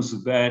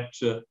assumes that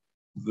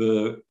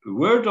the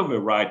word of a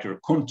writer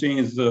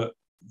contains a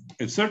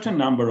certain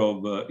number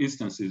of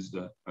instances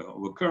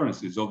of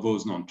occurrences of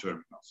those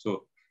non-terminals.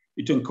 So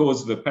it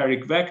encodes the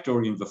paric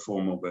vector in the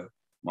form of a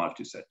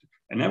multiset.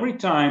 And every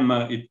time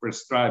it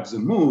prescribes a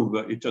move,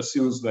 it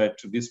assumes that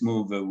this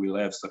move will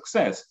have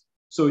success.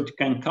 So it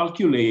can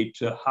calculate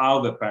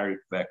how the paric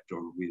vector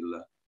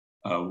will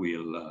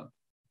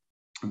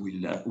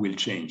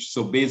change.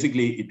 So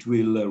basically, it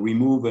will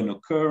remove an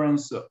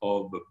occurrence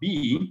of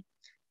B,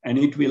 and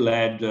it will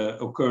add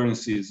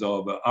occurrences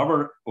of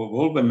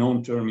all the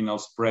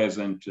non-terminals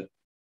present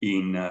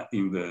in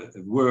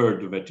the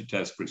word that it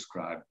has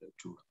prescribed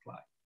to apply.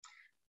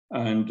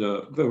 And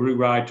the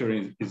rewriter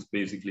is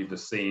basically the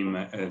same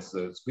as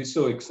we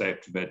saw,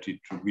 except that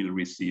it will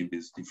receive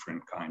this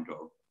different kind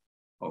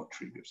of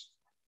triggers.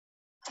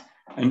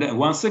 And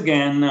once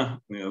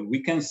again,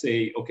 we can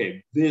say,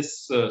 okay,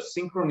 this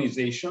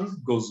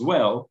synchronization goes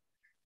well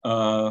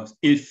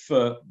if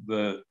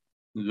the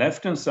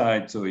left-hand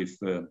side, so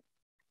if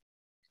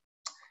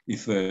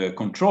a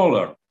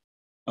controller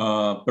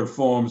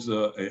performs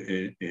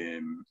a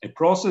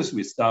process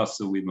which starts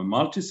with a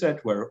multiset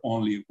where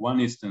only one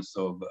instance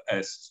of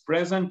S is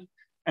present,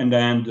 and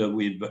then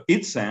with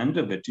its end,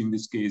 that in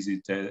this case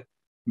it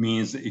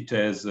means it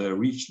has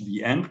reached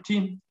the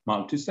empty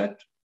multiset,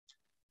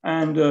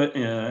 and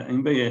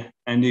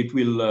it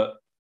will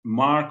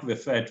mark the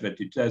fact that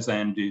it has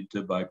ended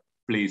by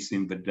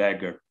placing the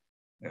dagger,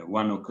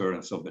 one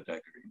occurrence of the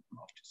dagger in the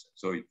multiset.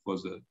 So it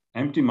was an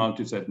empty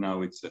multiset,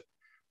 now it's a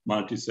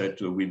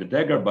multiset with a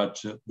dagger,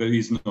 but there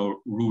is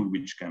no rule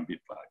which can be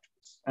applied to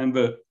this. And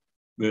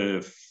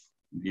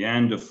the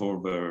end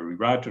for the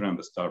rewriter and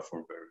the start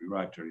for the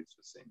rewriter is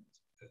the same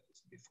as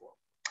before.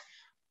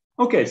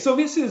 Okay, so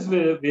this is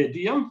the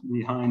idea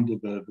behind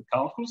the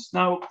calculus.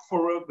 Now,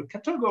 for the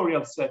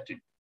categorical setting,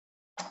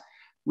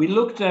 we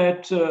looked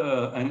at,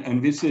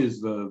 and this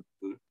is the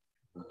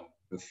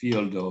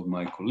field of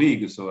my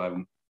colleague, so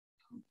I'm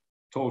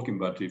talking,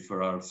 but if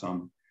there are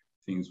some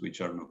things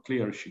which are not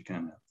clear, she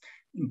can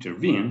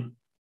intervene.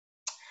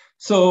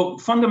 So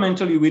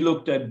fundamentally, we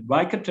looked at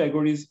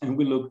bicategories and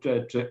we looked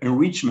at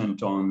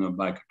enrichment on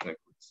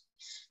bicategories.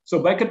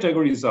 So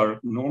bicategories are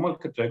normal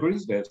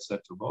categories. They have a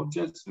set of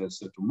objects, they have a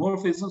set of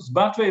morphisms,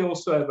 but they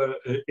also have a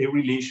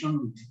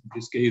relation. In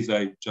this case,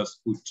 I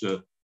just put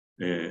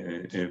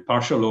a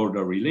partial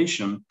order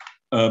relation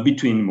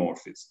between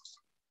morphisms.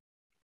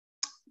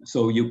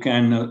 So you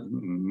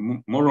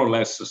can more or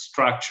less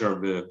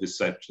structure the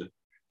set of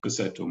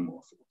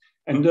morphisms.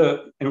 And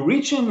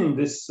enriching in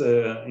this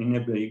in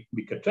a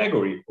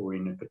bicategory or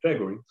in a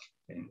category,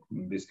 and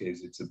in this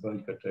case it's a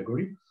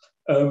bicategory,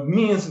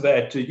 means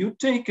that you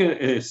take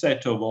a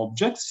set of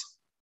objects,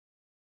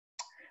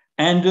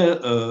 and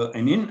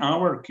in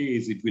our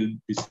case it will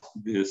be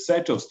the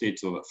set of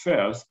states of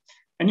affairs,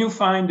 and you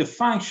find a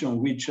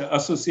function which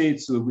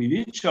associates with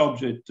each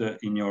object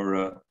in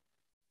your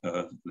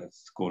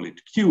let's call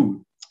it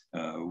Q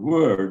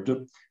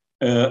word,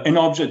 an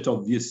object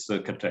of this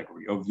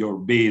category, of your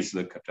base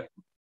category.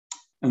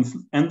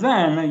 And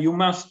then you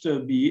must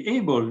be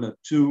able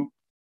to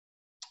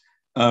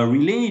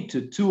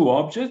relate two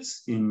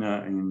objects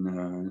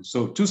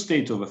so two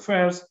states of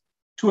affairs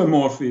to a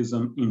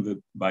morphism in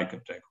the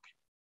bicategory.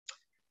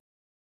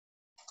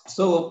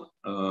 So,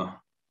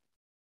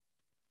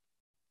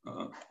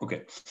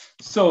 okay.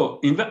 So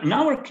in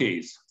our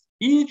case,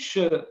 each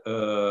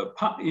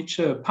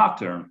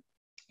pattern,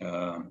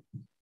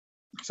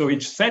 so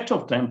each set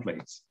of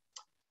templates,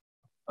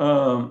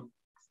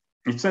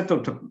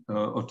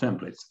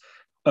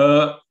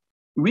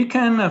 we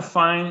can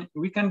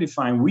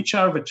define which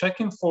are the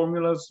checking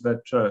formulas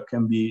that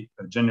can be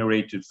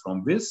generated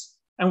from this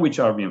and which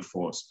are the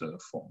enforced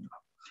formula.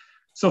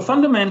 So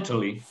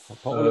fundamentally,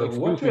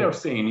 what we are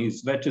saying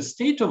is that a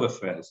state of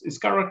affairs is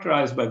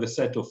characterized by the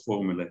set of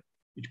formulae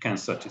it can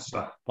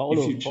satisfy.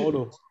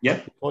 Paolo,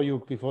 yeah.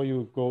 Before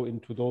you go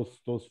into those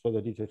further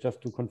details, just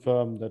to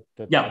confirm that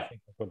yeah. I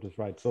think I got this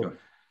right.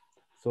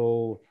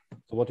 So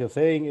what you're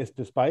saying is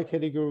this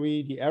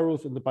bicategory, the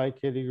arrows in the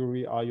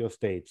bicategory are your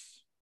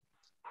states.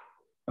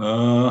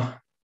 The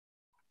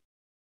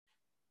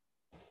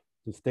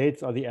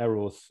states are the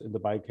arrows in the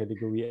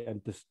bicategory,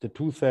 and the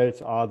two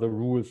cells are the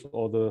rules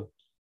or the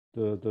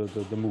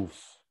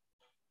moves.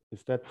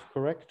 Is that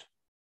correct?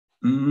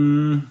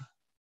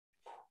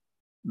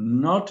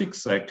 Not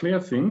exactly, I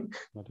think.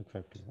 Not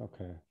exactly,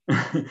 okay.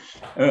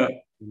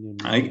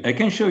 I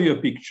can show you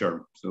a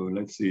picture. So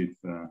let's see if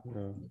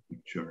the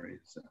picture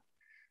is.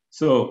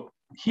 So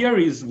here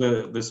is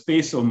the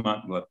space of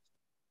my, what?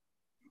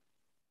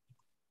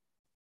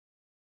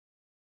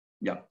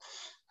 Yeah.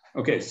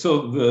 Okay,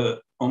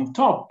 so on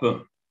top,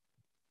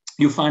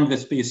 you find the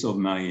space of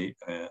my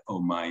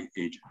my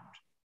agent.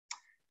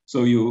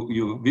 So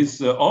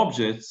these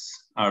objects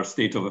are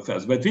state of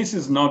affairs, but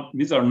these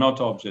are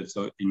not objects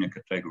in a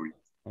category.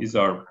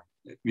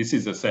 This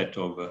is a set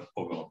of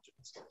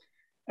objects.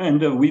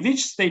 And with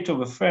each state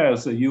of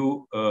affairs,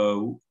 you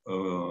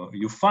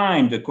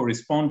find a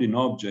corresponding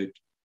object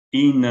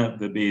in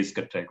the base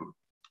category,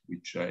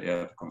 which I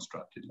have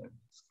constructed like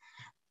this.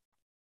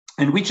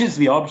 And which is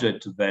the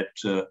object that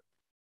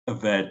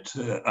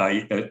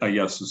I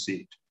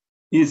associate?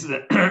 Is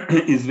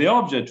the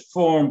object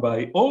formed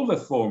by all the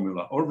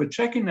formula or the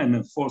checking and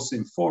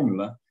enforcing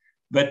formula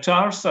that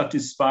are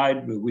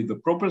satisfied with the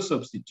proper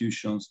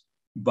substitutions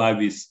by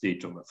this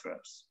state of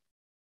affairs.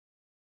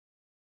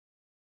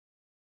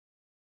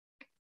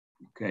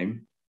 Okay.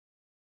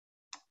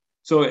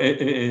 So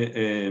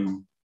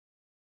an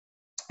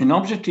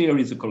object here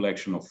is a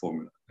collection of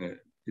formula.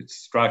 It's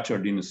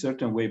structured in a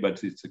certain way,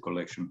 but it's a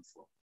collection of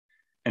formula.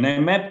 And I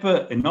map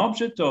an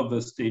object of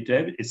a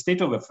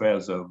state of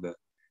affairs of the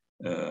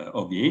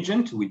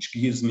agent, which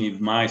gives me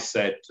my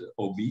set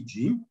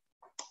OBQ,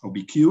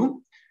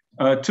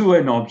 to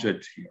an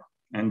object here.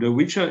 And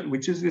which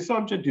is this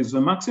object is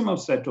the maximal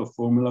set of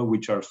formula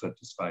which are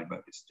satisfied by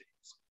the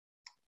states.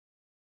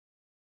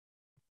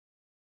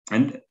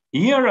 And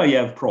here I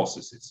have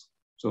processes.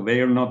 So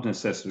they are not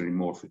necessarily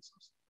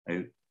morphisms.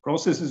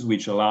 Processes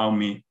which allow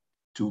me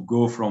to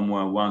go from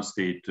one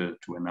state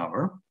to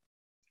another.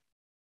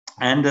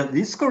 And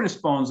this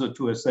corresponds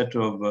to a set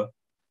of,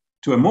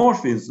 to a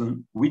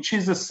morphism, which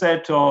is a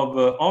set of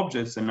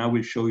objects, and I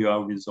will show you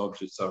how these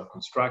objects are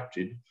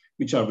constructed,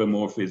 which are the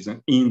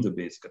morphism in the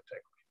base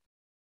category.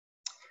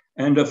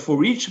 And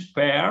for each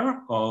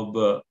pair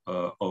of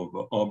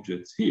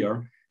objects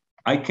here,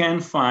 I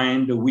can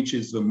find which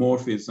is the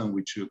morphism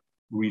which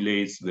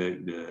relates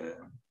the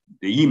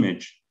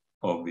image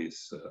of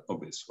this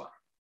one.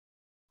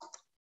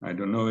 I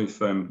don't know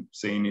if I'm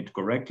saying it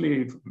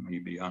correctly. If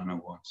maybe Anna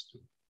wants to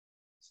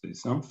say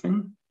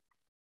something.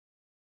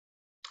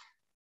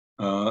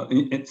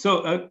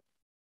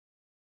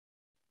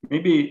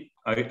 Maybe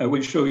I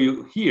will show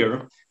you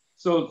here.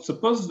 So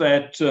suppose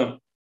that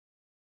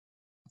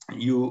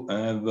you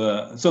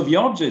have, so the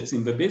objects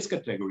in the base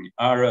category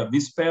are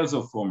these pairs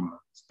of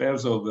formulas,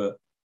 pairs of,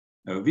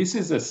 this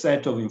is a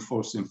set of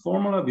enforcing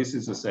formula, this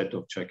is a set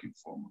of checking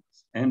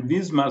formulas, and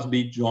these must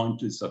be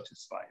jointly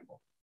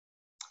satisfiable.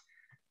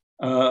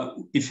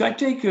 If I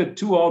take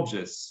two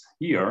objects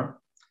here,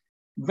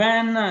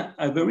 then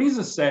there is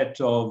a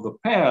set of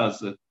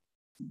pairs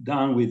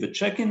done with the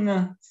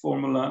checking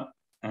formula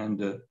and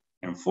the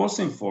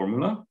enforcing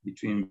formula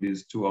between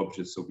these two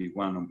objects of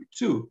B1 and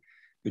B2.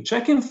 The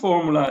checking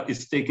formula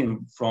is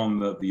taken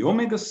from the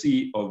omega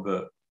C of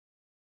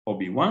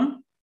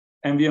B1,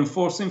 and the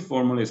enforcing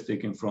formula is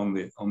taken from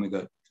the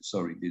omega,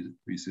 sorry,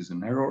 this is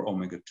an error,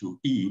 omega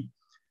 2E,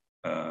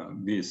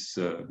 this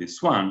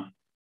one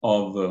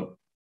of the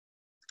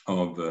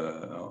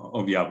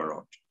other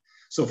object.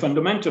 So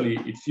fundamentally,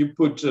 if you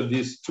put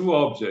these two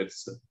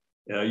objects,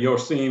 you're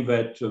saying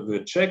that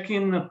the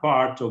checking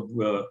part of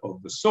the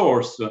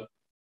source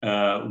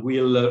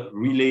will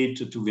relate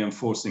to the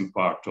enforcing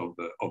part of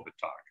the target.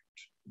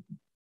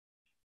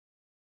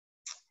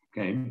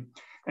 Okay,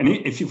 and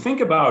if you think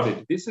about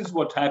it, this is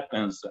what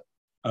happens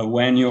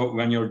when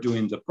you're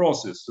doing the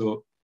process.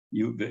 So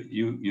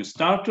you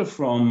start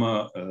from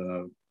a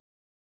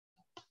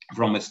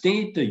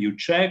state, you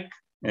check,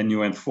 and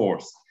you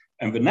enforce,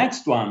 and the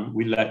next one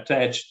will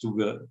attach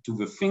to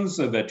the things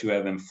that you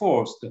have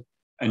enforced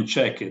and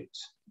check it.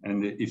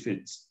 And if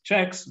it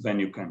checks, then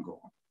you can go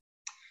on.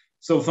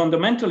 So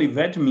fundamentally,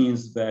 that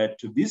means that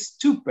these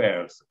two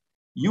pairs,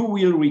 you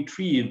will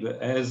retrieve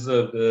as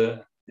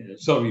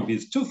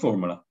these two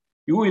formula,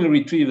 you will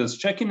retrieve as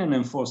checking and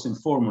enforcing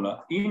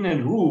formula in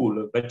a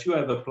rule that you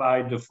have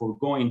applied for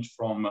going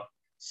from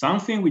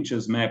something which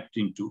is mapped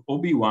into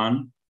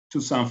OB1 to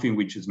something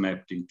which is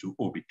mapped into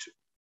OB2.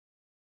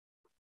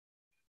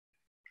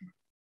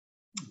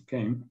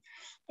 Okay,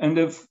 and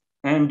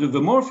the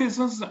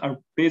morphisms are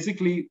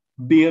basically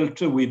built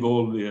with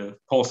all the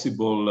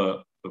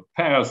possible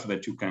pairs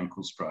that you can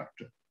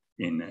construct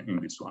in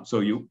this one. So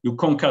you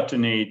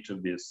concatenate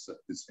this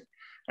thing.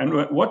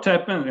 And what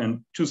happens,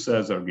 and two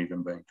cells are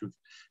given by two.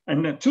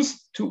 And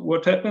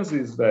what happens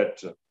is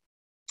that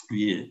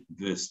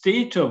the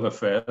state of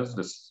affairs,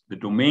 the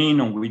domain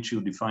on which you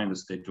define the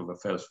state of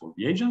affairs for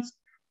the agents,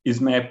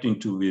 is mapped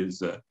into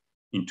these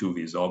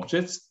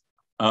objects.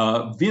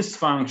 This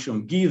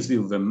function gives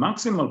you the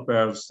maximal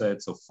pair of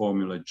sets of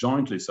formula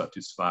jointly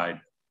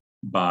satisfied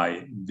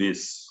by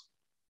this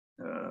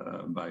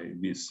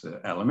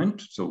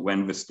element. So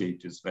when the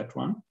state is that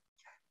one.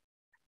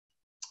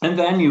 And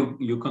then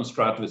you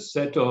construct a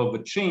set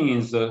of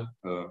chains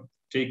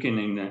taken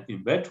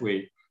in that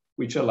way,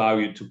 which allow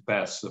you to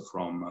pass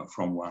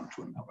from one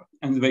to another.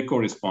 And they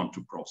correspond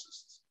to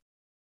processes.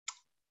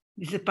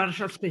 This is a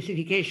partial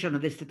specification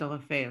of the state of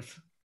affairs.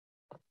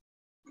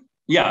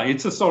 Yeah,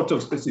 it's a sort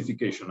of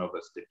specification of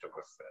a state of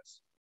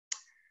affairs.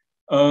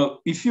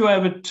 If you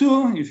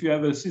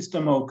have a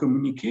system of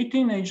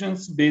communicating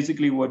agents,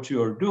 basically what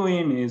you're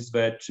doing is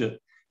that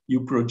you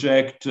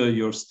project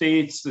your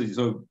states.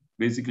 So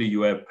basically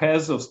you have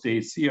pairs of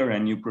states here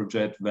and you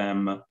project them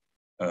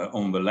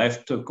on the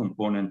left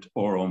component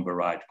or on the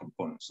right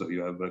component. So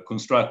you have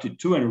constructed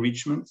two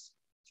enrichments.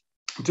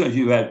 So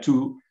you have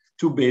two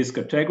base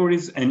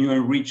categories and you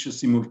enrich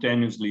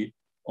simultaneously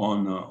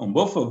on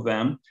both of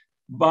them,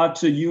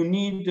 but you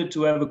need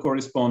to have a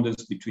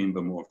correspondence between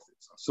the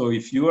morphisms. So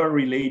if you are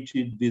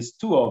related these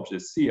two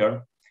objects here,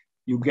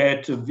 you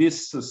get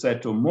this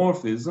set of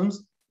morphisms.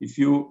 If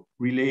you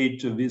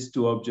relate these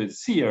two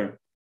objects here,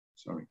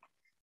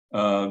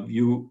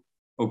 you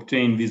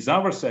obtain these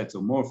other sets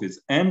of morphisms,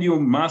 and you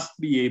must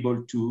be able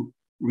to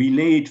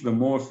relate the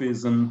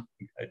morphism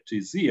that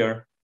is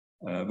here,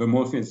 the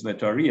morphisms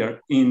that are here,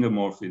 in the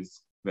morphisms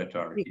that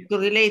are here. To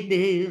relate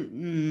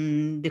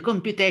the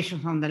computation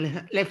on the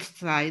left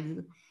side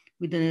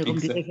with the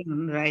computation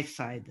on the right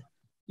side.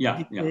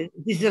 Yeah,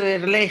 This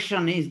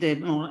relation is the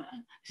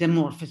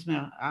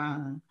morphism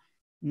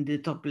in the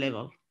top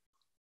level.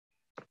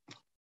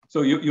 So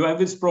you have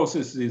these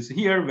processes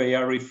here. They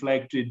are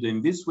reflected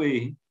in this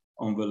way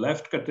on the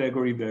left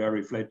category. They are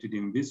reflected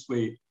in this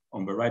way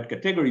on the right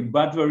category.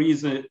 But there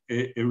is a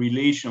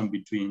relation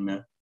between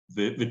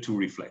the two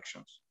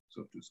reflections, so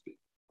to speak.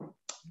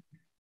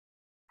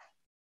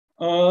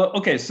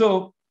 Okay,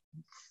 so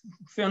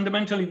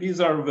fundamentally, these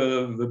are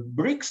the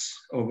bricks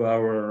of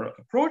our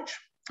approach.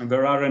 And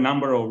there are a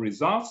number of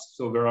results.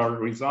 So there are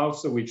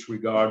results which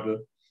regard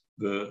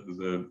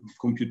the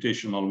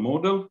computational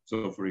model.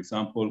 So for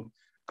example,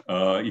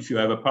 if you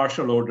have a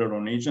partial order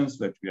on agents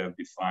that we have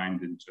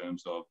defined in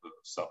terms of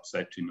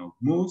subsetting of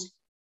moves,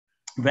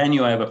 then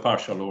you have a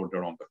partial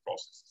order on the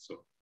process.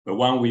 So the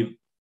one with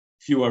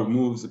fewer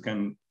moves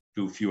can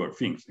do fewer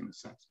things in a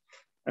sense.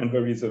 And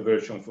there is a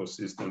version for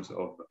systems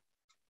of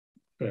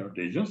paired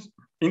agents.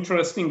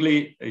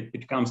 Interestingly,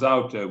 it comes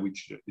out,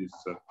 which is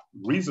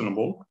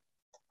reasonable,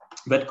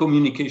 that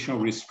communication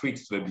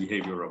restricts the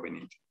behavior of an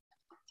agent.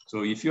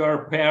 So if you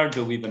are paired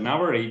with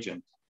another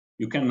agent,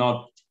 you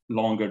cannot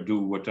longer do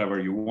whatever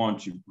you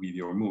want with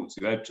your moves.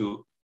 You have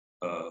to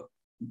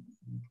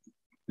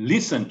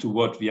listen to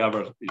what the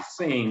other is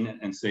saying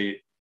and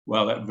say,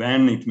 well,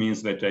 then it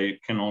means that I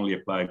can only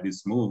apply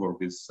this move or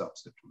this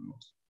subset of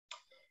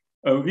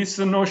moves. This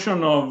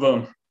notion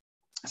of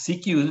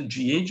CQG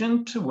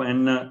agent,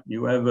 when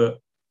you have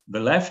the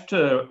left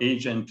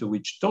agent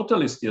which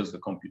totally steals the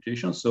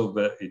computation, so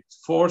it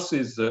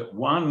forces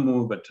one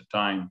move at a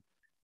time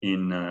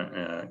in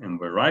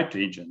the right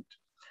agent,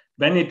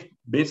 then it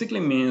basically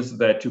means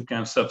that you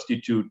can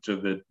substitute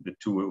the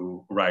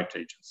two right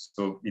agents.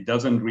 So it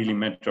doesn't really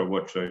matter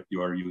what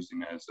you are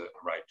using as a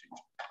right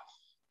agent.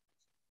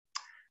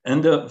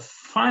 And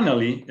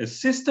finally, a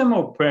system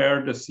of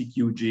paired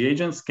CQG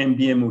agents can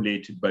be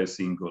emulated by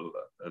single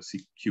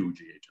CQG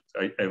agents.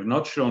 I have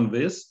not shown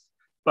this,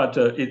 but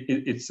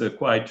it's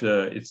quite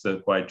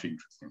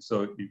interesting.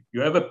 So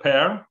you have a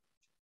pair,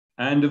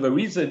 and there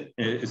is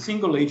a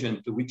single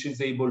agent which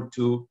is able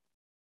to,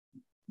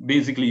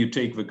 basically you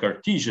take the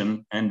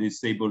Cartesian and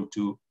is able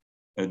to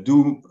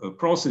do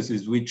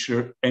processes which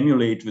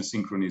emulate the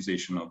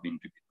synchronization of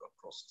individual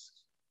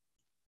processes.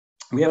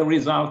 We have a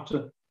result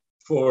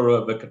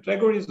for the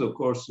categories. Of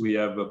course, we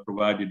have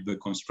provided the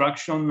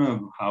construction of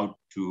how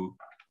to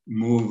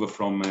move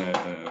from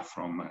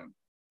a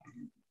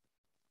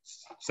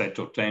set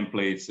of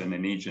templates and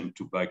an agent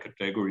to by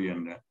category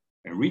and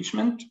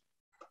enrichment.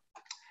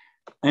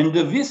 And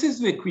this is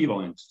the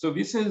equivalent. So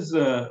this is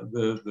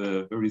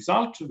the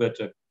result that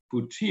I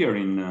put here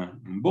in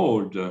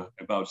bold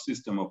about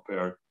system of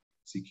paired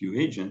CQ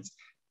agents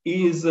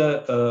is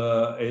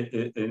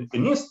an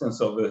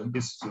instance of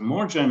this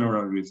more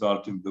general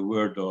result in the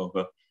world of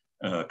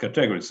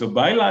category. So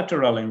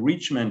bilateral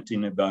enrichment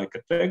in a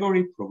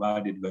bicategory,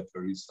 provided that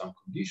there is some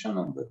condition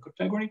on the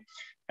category,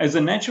 as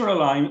a natural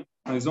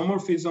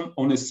isomorphism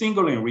on a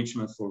single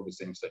enrichment for the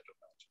same set of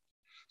agents.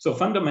 So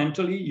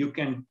fundamentally, you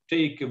can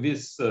take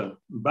this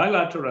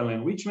bilateral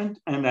enrichment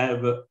and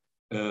have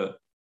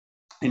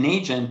an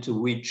agent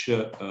which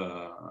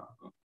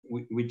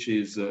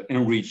is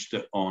enriched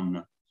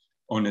on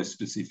a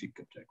specific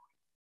category.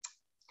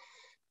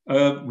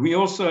 We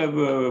also have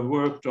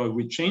worked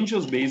with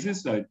changes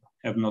basis. I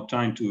have no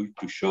time to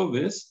show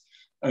this.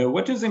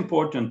 What is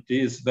important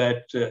is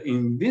that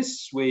in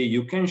this way,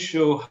 you can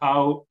show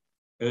how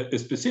a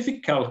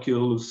specific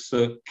calculus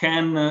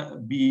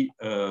can be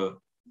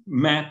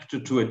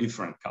mapped to a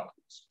different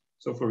calculus.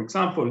 So for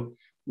example,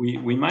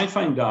 we might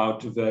find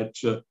out that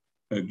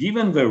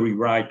given the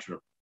rewriter,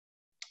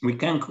 we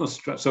can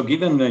construct, so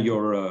given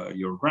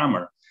your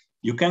grammar,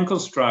 you can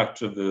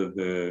construct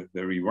the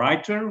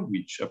rewriter,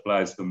 which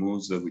applies the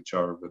moves which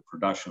are the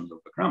productions of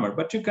the grammar,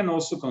 but you can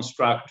also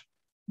construct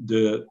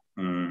the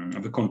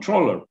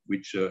controller,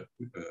 which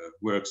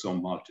works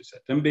on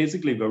multiset. And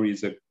basically, there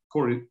is a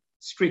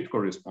strict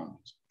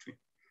correspondence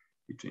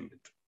between the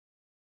two.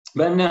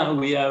 Then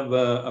we have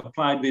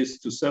applied this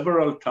to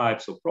several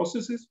types of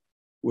processes.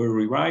 We're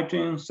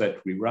rewriting, set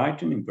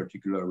rewriting, in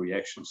particular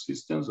reaction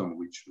systems on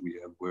which we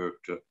have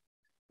worked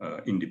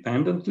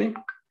independently.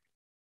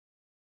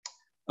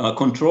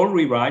 Control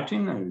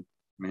rewriting, I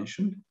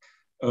mentioned.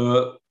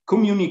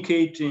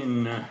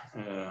 Communicating,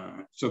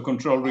 so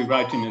control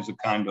rewriting is a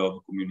kind of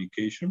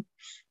communication.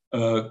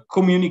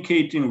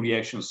 Communicating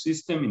reaction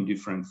system in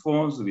different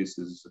forms. This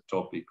is a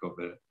topic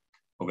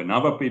of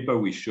another paper.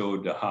 We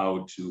showed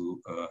how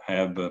to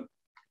have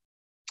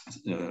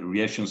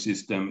reaction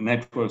system,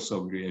 networks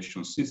of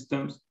reaction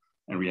systems,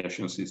 and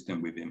reaction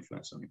system with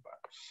influence on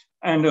environment.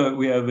 And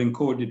we have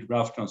encoded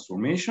graph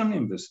transformation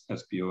in this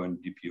SPO and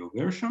DPO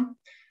version.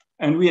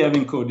 And we have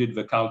encoded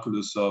the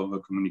calculus of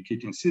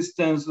communicating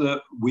systems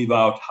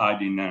without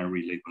hiding and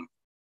relabeling.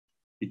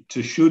 It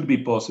should be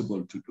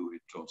possible to do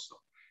it also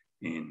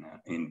in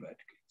that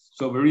case.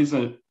 So there is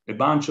a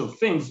bunch of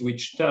things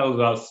which tells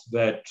us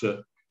that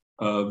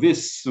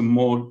this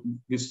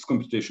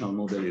computational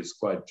model is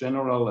quite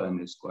general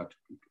and is quite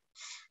applicable.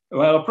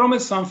 Well, I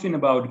promised something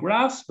about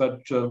graphs,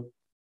 but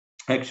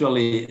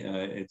actually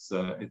it's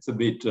a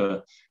bit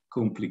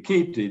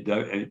complicated.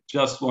 I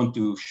just want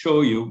to show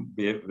you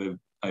the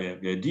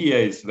idea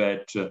is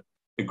that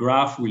a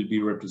graph will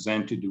be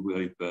represented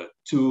with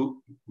will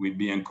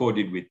be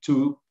encoded with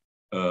two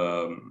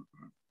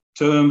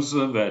terms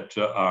that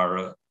are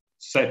a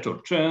set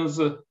of terms.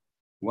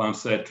 One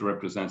set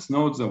represents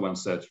nodes and one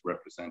set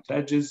represents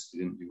edges.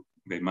 And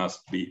they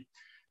must be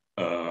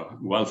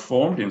well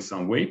formed in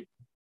some way.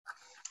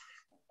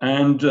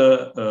 And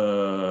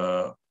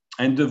the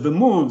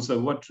moves,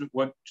 what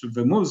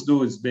the moves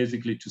do is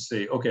basically to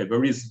say, okay,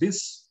 there is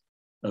this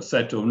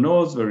set of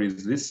nodes, there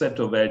is this set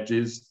of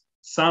edges.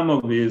 Some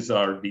of these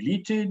are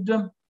deleted,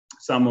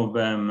 some of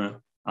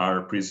them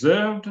are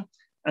preserved,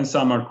 and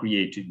some are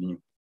created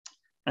new.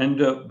 And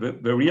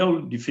the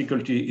real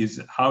difficulty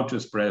is how to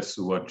express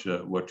what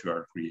you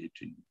are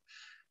creating.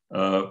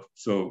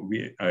 So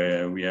we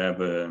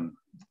have a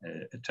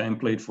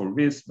template for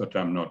this, but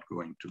I'm not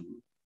going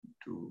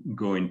to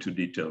go into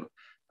detail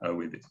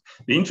with it.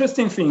 The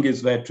interesting thing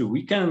is that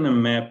we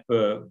can map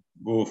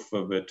both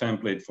the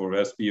template for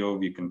SPO,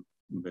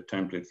 the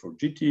template for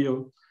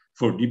GTO,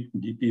 for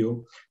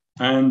DPO,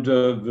 and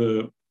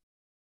the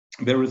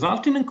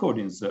resulting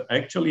encodings.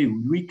 Actually,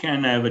 we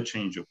can have a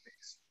change of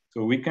pace.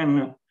 So we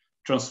can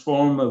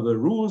transform the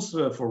rules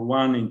for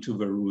one into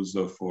the rules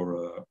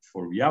for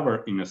the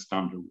other in a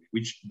standard way,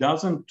 which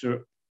doesn't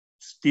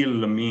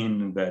still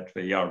mean that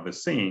they are the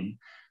same,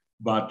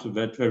 but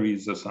that there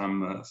is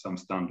some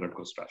standard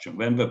construction.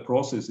 When the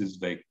processes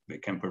they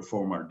can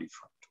perform are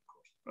different, of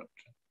course. But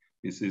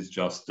this is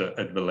just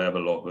at the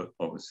level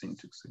of a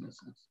syntax in a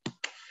sense.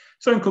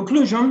 So in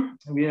conclusion,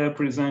 we have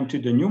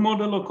presented a new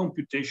model of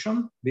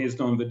computation based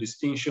on the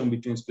distinction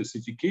between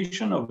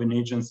specification of an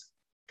agent's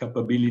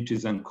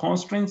capabilities and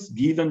constraints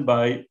given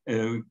by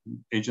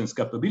agent's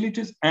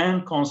capabilities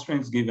and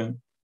constraints given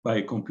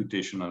by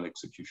computational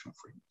execution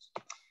frameworks.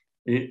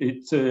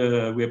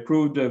 We have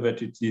proved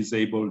that it is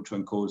able to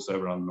encode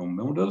several known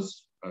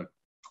models,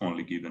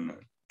 only given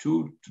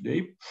two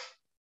today.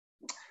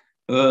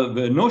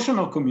 The notion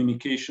of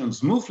communication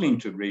smoothly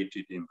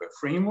integrated in the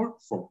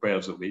framework for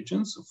pairs of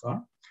agents so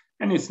far,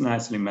 and it's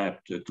nicely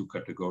mapped to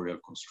categorical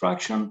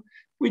construction,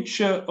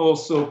 which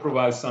also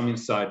provides some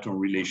insight on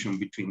relation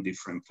between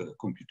different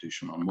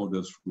computational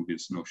models through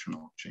this notion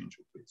of change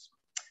of pace.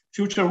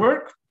 Future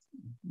work,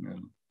 a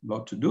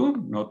lot to do,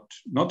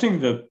 not in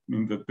the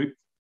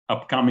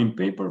upcoming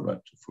paper,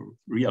 but for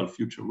real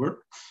future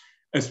work.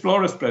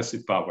 Explore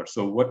expressive power.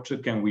 So what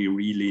can we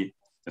really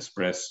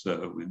express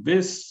with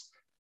this?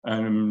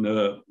 And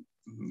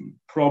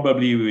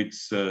probably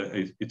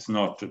it's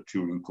not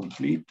Turing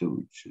complete,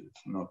 which is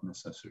not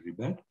necessarily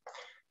bad.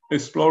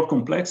 Explore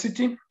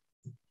complexity,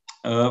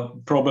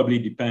 probably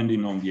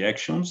depending on the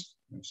actions.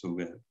 So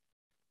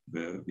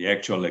the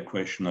actual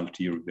equational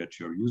theory that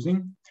you're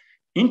using.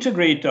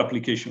 Integrate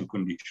application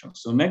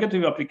conditions. So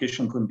negative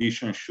application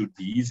conditions should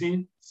be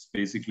easy. This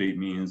basically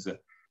means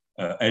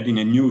adding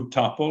a new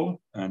tuple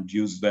and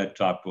use that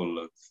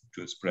tuple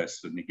to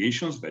express the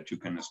negations that you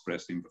can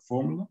express in the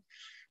formula.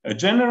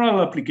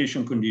 General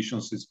application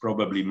conditions is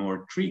probably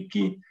more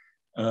tricky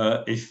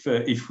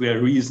if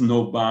there is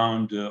no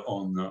bound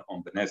on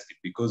the nesting,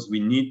 because we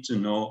need to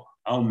know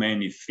how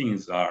many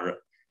things are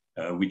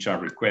which are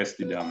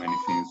requested, how many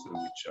things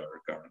which are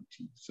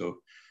guaranteed.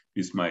 So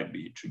this might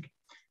be tricky.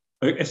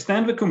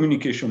 Extend the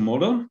communication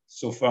model.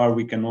 So far,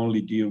 we can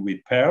only deal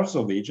with pairs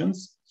of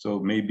agents. So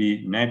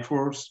maybe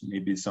networks,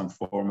 maybe some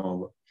form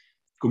of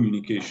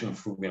communication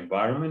through the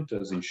environment,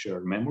 as in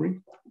shared memory,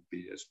 would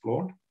be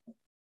explored.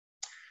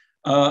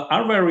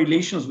 Are there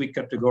relations with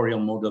categorical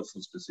models for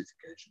specific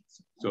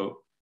agents?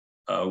 So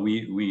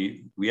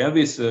we have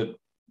this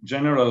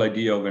general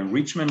idea of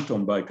enrichment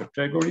on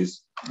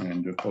bicategories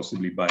and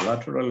possibly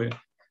bilaterally.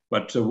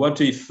 But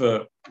what if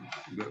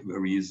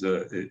there is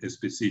a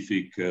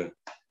specific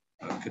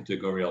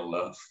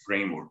categorical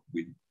framework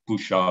with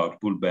push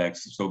out, pullbacks?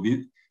 So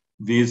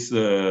these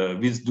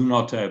do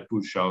not have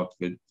push out,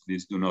 but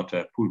these do not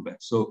have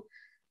pullbacks. So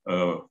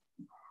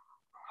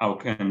how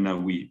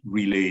can we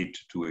relate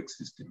to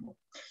existing models?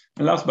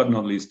 And last but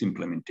not least,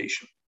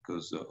 implementation,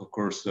 because of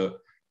course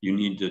you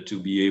need to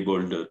be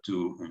able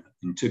to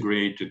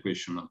integrate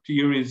equational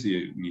theories.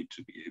 You need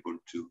to be able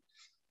to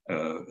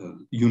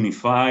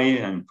unify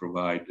and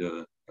provide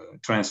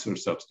transfer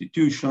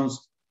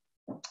substitutions.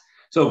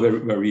 So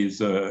there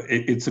is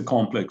it's a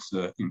complex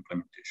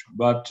implementation,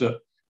 but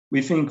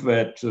we think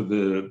that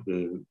the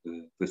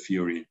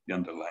theory, the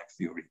underlying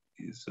theory,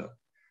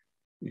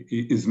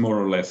 is more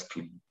or less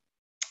clean.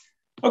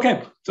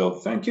 Okay, so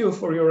thank you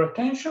for your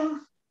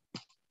attention.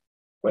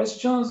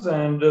 Questions,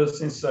 and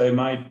since I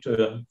might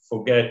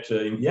forget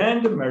in the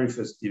end, Merry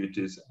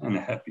festivities and a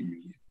Happy New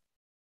Year.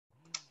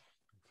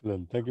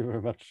 Excellent. Thank you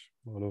very much,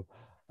 Paolo.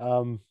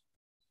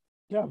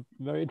 Yeah,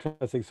 very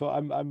interesting. So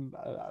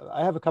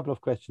I have a couple of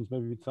questions.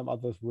 Maybe some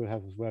others will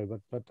have as well.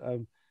 But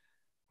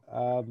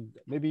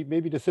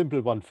maybe the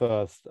simple one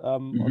first.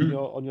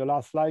 On your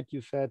last slide,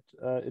 you said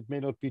it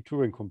may not be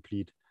Turing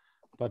complete,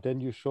 but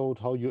then you showed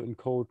how you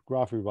encode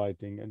graph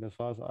rewriting, and as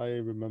far as I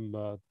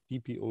remember,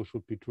 DPO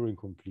should be Turing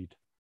complete.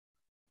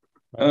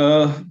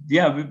 Right?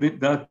 Yeah,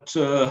 that.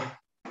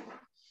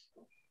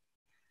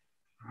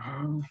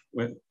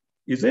 Well,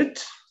 is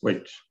it?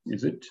 Wait,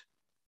 is it?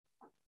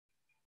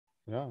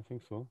 Yeah, I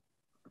think so.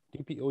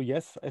 DPO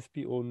yes,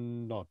 SPO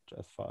not,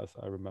 as far as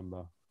I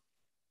remember,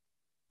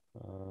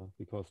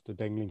 because the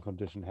dangling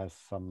condition has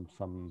some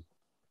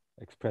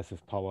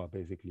expressive power,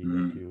 basically,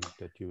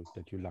 that you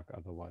lack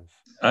otherwise.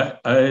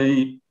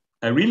 I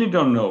really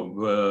don't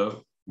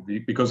know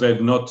because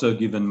I've not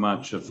given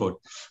much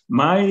thought.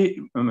 My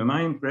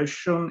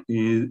impression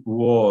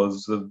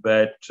was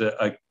that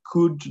I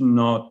could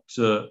not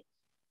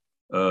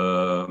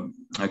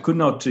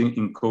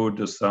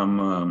encode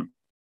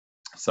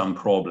some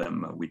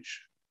problem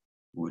which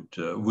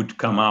would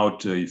come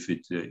out if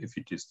it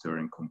is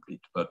Turing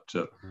complete. But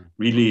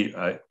really,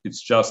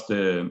 it's just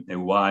a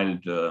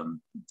wild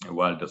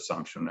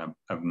assumption.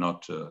 I've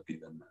not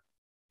given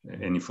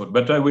any thought.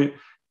 But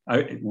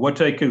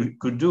what I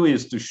could do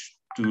is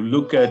to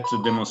look at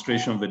the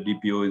demonstration that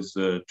DPO is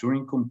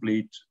Turing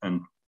complete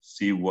and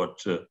see what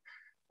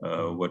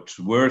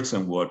works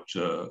and what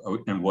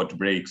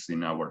breaks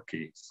in our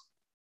case.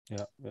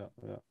 Yeah.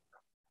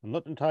 I'm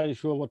not entirely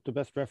sure what the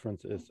best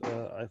reference is.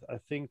 I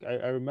think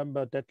I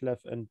remember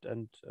Detlef and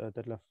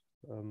Detlef.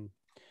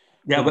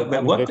 Yeah,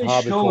 but what they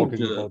showed,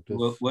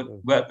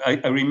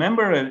 I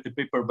remember a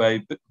paper by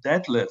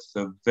Detlef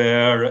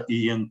where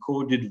he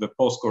encoded the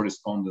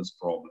post-correspondence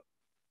problem.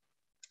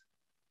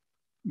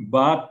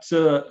 But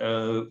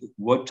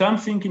what I'm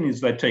thinking is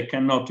that I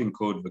cannot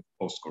encode the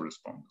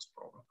post-correspondence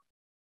problem.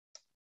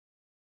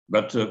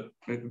 But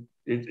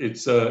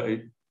it's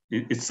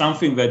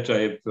something that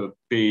I've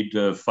paid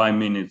 5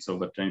 minutes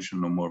of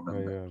attention, no more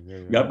than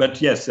that. Yeah,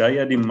 but yes, I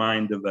had in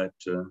mind that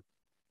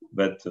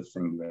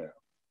thing there.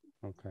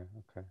 Okay.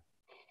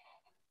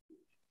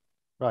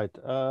 Right.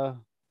 The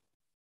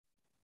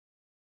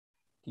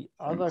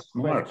other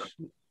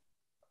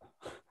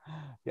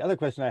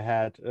question I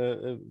had,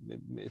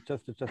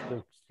 just a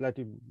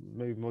slightly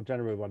maybe more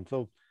general one.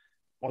 So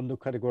on the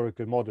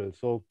categorical model.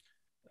 So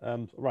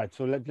right.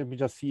 So let me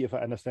just see if I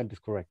understand this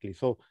correctly.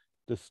 So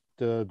the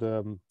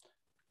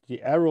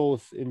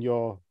arrows in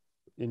your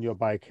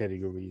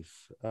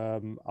bicategories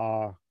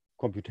are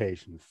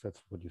computations.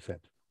 That's what you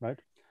said, right?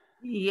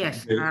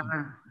 Yes. Yeah,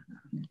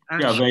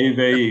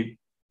 they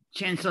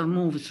chains of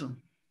moves.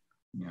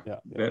 Yeah.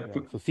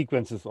 So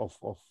sequences of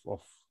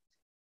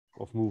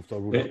moves or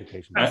root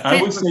applications.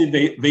 I would say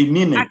they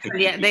mimic.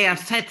 Actually, they are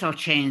sets of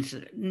chains,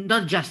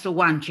 not just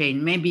one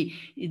chain. Maybe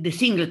the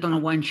singleton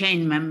of one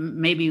chain.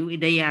 Maybe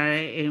they are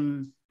a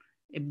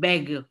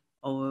bag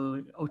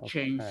of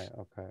chains.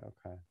 Okay.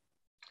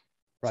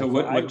 Right. So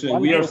what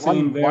we are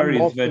saying there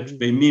is that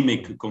they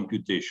mimic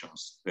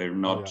computations. They're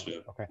not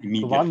immediately.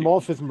 So one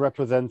morphism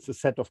represents a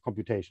set of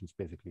computations,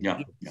 basically.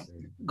 Yeah.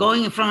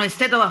 Going from a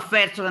set of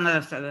affairs to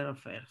another set of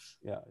affairs.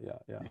 Yeah.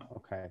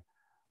 Okay.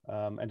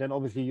 And then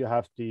obviously you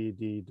have the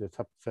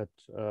subset,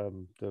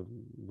 the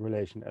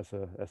relation as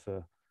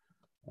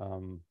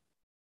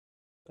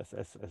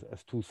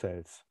two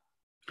cells.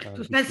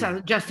 Two cells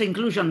are just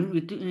inclusion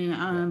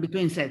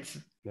between sets.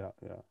 Yeah.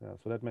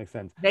 So that makes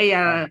sense. They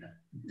are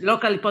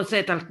locally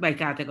poset by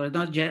category,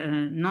 not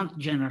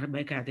general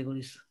by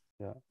categories.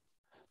 Yeah.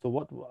 So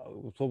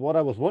what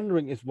I was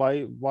wondering is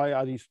why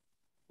are these?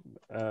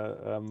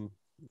 I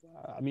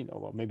mean,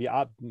 maybe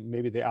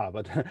they are,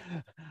 but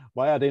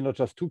why are they not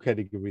just two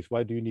categories?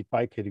 Why do you need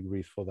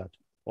bicategories for that?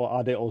 Or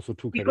are they also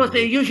two categories?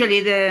 Because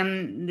usually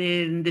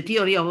the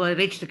theory of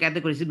enriched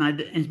categories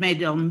is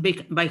made on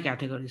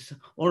bicategories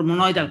or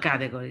monoidal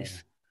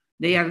categories.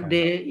 They are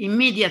the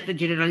immediate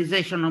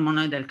generalization of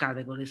monoidal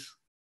categories.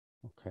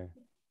 Okay.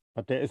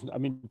 But there is,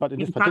 but in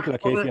this particular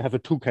case, you have a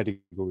two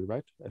category,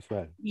 right? As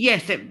well.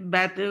 Yes,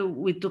 but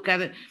with two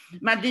categories.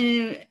 But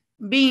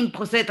being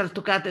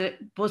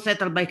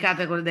posetal by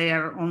category, they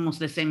are almost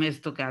the same as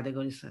two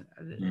categories.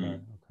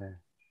 Okay.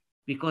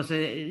 Because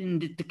in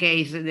the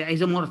case, the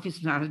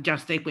isomorphisms are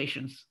just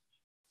equations.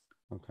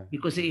 Okay.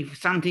 Because if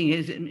something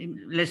is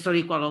less or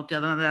equal to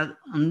another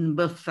on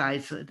both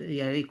sides,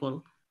 they are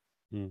equal.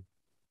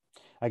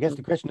 I guess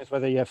the question is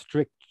whether you have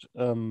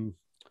strictly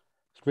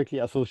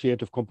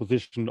associative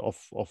composition of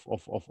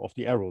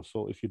the arrows.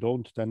 So if you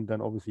don't,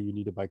 then obviously you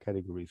need a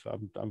bicategory. So I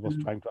was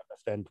trying to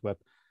understand what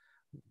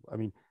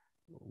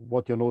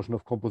your notion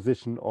of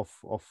composition of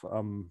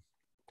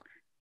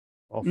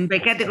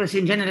bicategories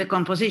in general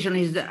composition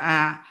is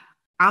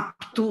up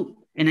to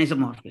an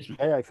isomorphism.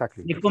 Yeah,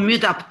 exactly. You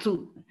commute up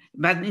to,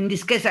 but in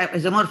this case,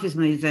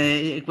 isomorphism is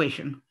an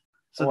equation.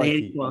 So they are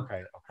equal.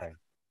 Okay.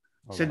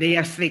 So they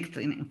are strict,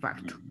 in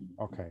fact.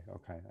 Okay,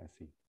 I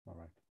see. All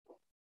right.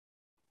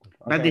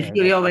 But the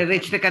theory of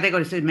enriched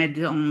categories is made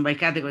by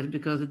categories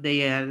because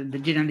they are the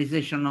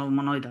generalization of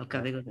monoidal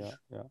categories.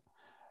 Yeah.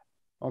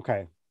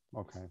 Okay.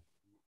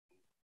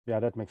 Yeah,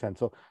 that makes sense.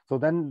 So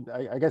then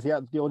I guess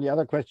the only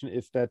other question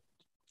is that,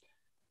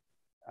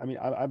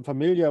 I'm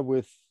familiar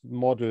with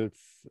models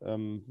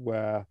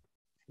where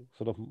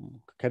sort of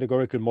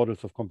categorical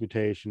models of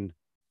computation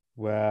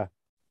where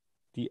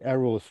the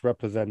arrows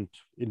represent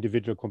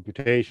individual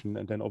computation,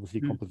 and then obviously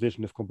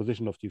composition is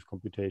composition of these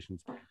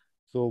computations.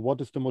 So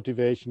what is the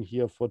motivation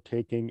here for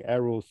taking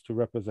arrows to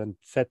represent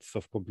sets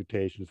of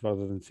computations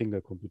rather than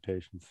single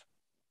computations?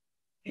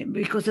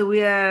 Because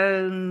we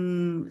are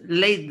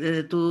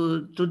late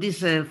to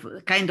this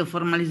kind of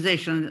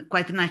formalization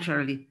quite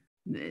naturally.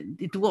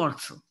 It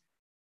works.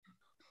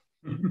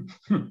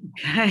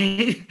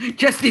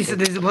 Just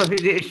this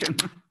motivation.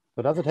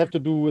 So does it have to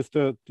do with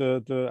the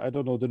I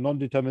don't know, the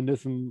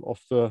non-determinism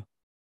of the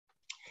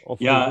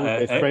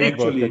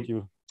framework that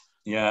you?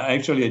 Yeah,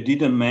 actually, I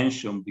didn't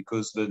mention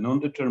because the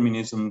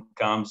non-determinism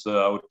comes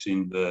out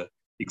in the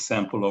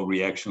example of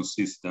reaction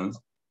systems.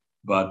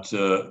 But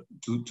to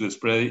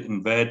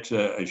explain that,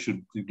 I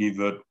should give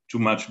too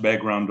much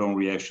background on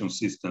reaction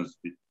systems,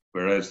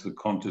 whereas the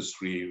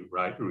context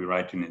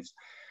rewriting is.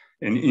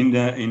 And in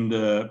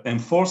the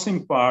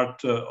enforcing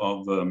part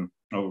of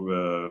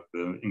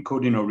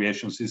encoding a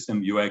reaction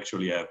system, you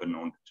actually have a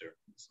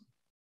non-determinism.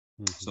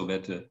 So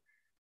that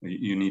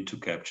you need to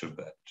capture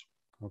that.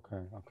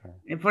 Okay.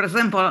 For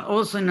example,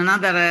 also in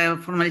another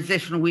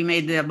formalization we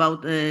made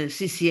about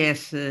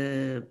CTEs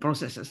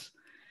processes,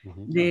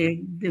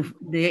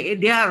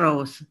 the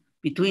arrows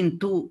between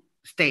two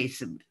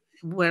states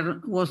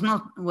were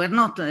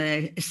not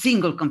a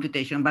single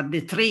computation, but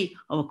the tree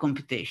of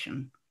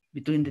computation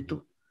between the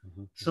two.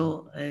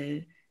 So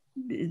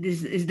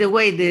this is the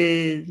way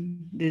the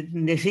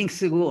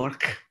things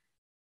work.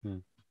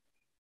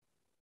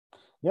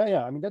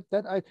 Yeah.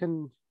 That I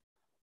can.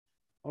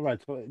 All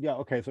right. So yeah.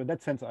 Okay. So in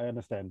that sense, I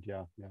understand.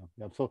 Yeah.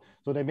 So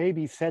there may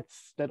be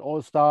sets that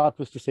all start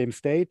with the same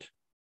state,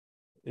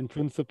 in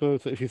principle.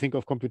 So if you think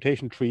of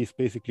computation trees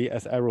basically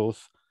as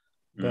arrows,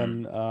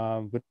 then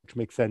which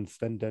makes sense.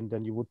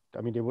 Then you would.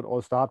 They would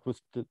all start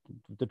with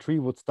the tree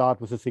would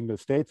start with a single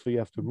state. So you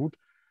have to root.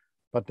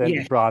 But then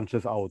it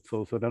branches out.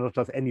 So they're not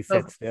just any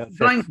sets.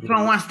 Going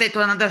from one state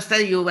to another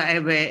state, you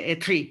have a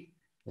tree.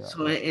 Yeah,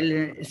 so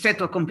a set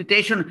of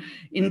computation,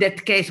 in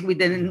that case with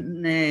the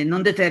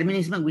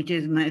non-determinism, which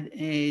is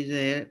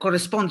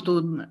correspond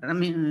to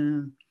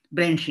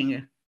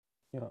branching.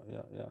 Yeah.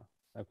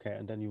 Okay,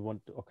 and then you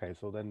want. Okay,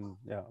 so then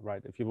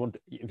right. If you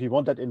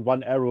want that in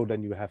one arrow,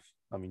 then you have.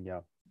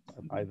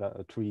 Either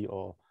a tree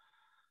or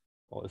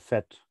a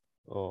set.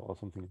 Or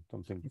something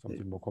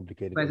more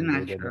complicated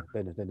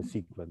than a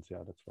sequence.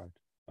 Yeah, that's right.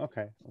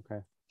 Okay,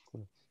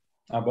 cool.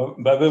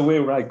 By the way,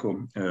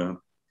 Raiko,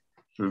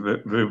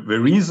 the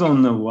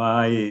reason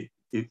why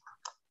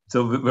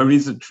there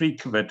is a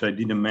trick that I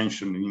didn't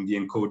mention in the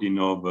encoding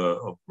of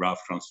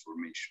graph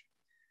transformation,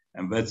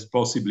 and that's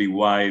possibly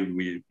why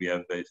we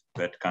have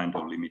that kind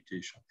of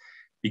limitation.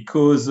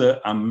 Because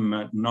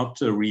I'm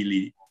not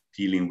really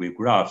dealing with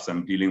graphs.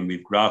 I'm dealing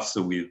with graphs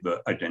with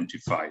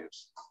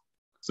identifiers.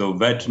 So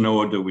that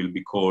node will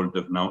be called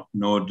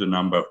node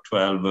number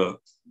 12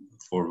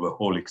 for the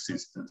whole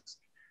existence.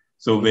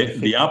 So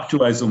the up to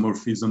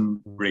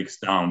isomorphism breaks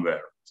down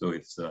there. So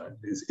it's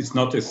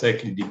not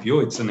exactly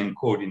DPO, it's an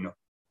encoding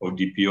of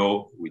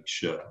DPO,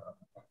 which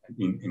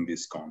in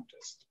this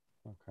context.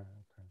 Okay.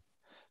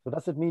 So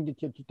does it mean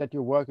that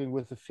you're working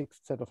with a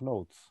fixed set of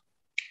nodes?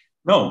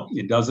 No,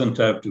 it doesn't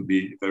have to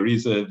be. There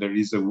is a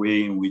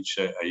way in which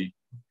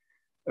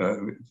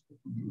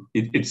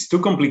it's too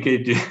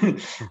complicated.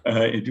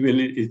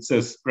 It's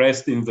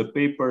expressed in the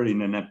paper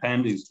in an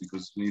appendix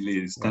because really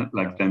it's 10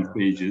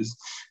 pages.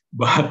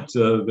 But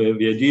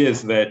the idea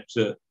is that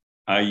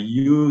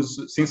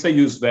since I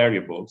use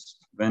variables,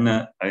 then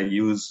I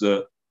use,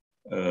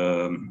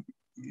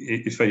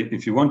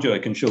 if you want to, I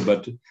can show,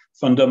 but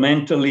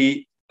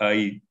fundamentally,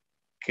 I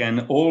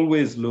can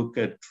always look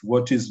at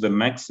what is the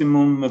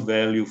maximum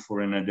value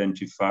for an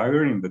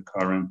identifier in the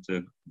current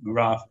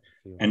graph.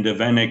 And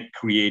then I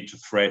create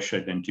fresh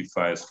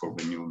identifiers for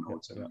the new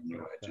nodes and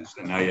new edges,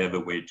 and I have a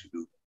way to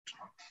do that.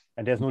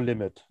 And there's no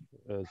limit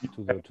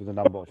to the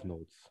number of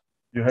nodes.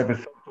 You have a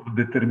sort of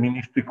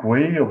deterministic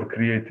way of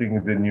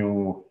creating the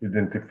new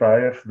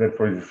identifiers.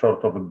 Therefore, it's a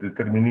sort of a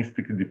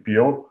deterministic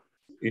DPO.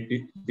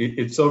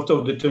 It's sort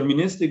of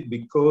deterministic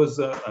because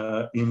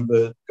in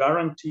the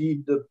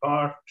guaranteed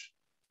part,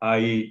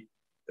 I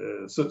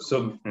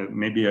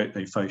maybe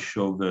if I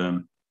show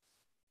the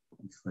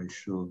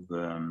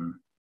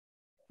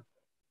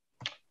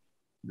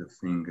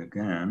thing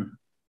again,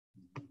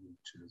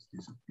 which has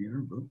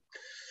disappeared. But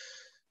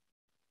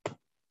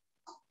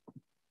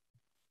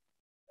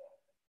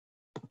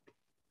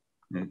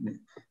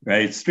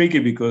right, it's tricky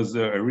because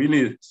I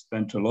really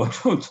spent a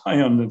lot of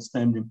time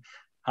understanding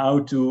how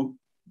to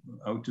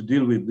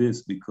deal with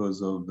this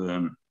because of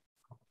the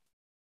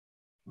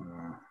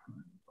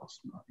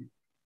lost my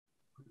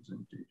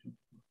presentation.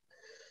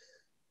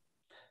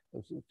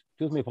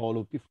 Excuse me,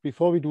 Paolo,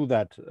 before we do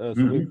that, so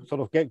we're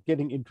sort of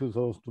getting into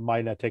those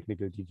minor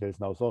technical details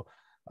now. So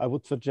I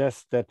would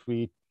suggest that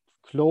we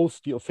close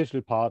the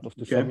official part of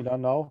the seminar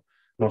now,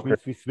 which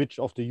means we switch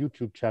off the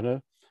YouTube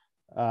channel,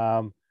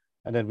 and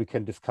then we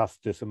can discuss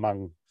this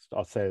amongst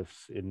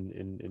ourselves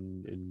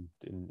in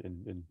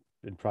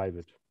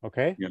private.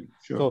 Okay? Yeah,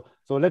 sure.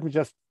 So let me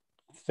just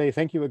say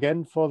thank you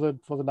again for the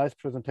nice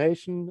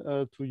presentation,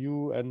 to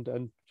you and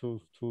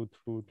to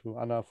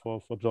Anna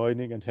for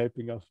joining and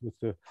helping us with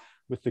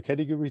the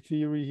category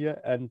theory here,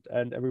 and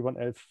everyone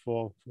else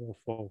for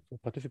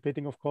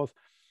participating, of course.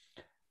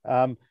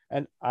 And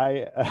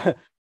I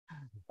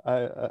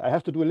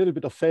have to do a little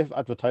bit of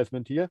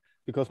self-advertisement here,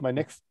 because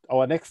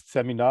our next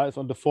seminar is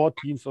on the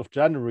 14th of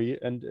January,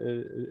 and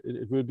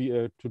it will be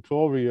a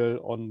tutorial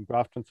on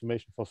graph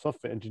transformation for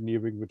software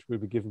engineering, which will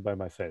be given by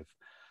myself.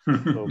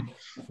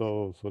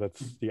 So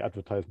that's the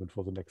advertisement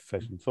for the next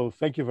session. So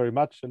thank you very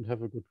much, and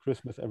have a good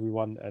Christmas,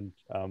 everyone. And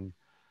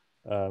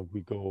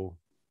we go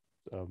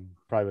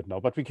private now,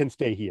 but we can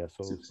stay here.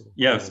 So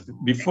yes,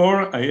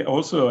 before I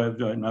also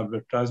have an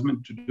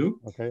advertisement to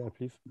do. Okay,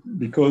 please.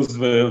 Because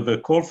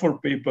the call for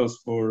papers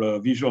for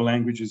visual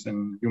languages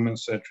and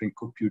human-centric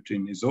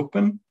computing is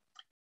open,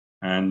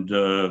 and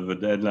the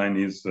deadline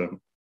is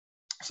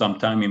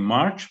sometime in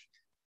March.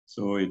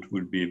 So it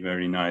would be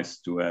very nice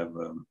to have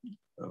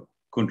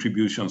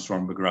contributions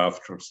from the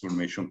graph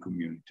transformation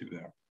community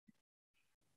there.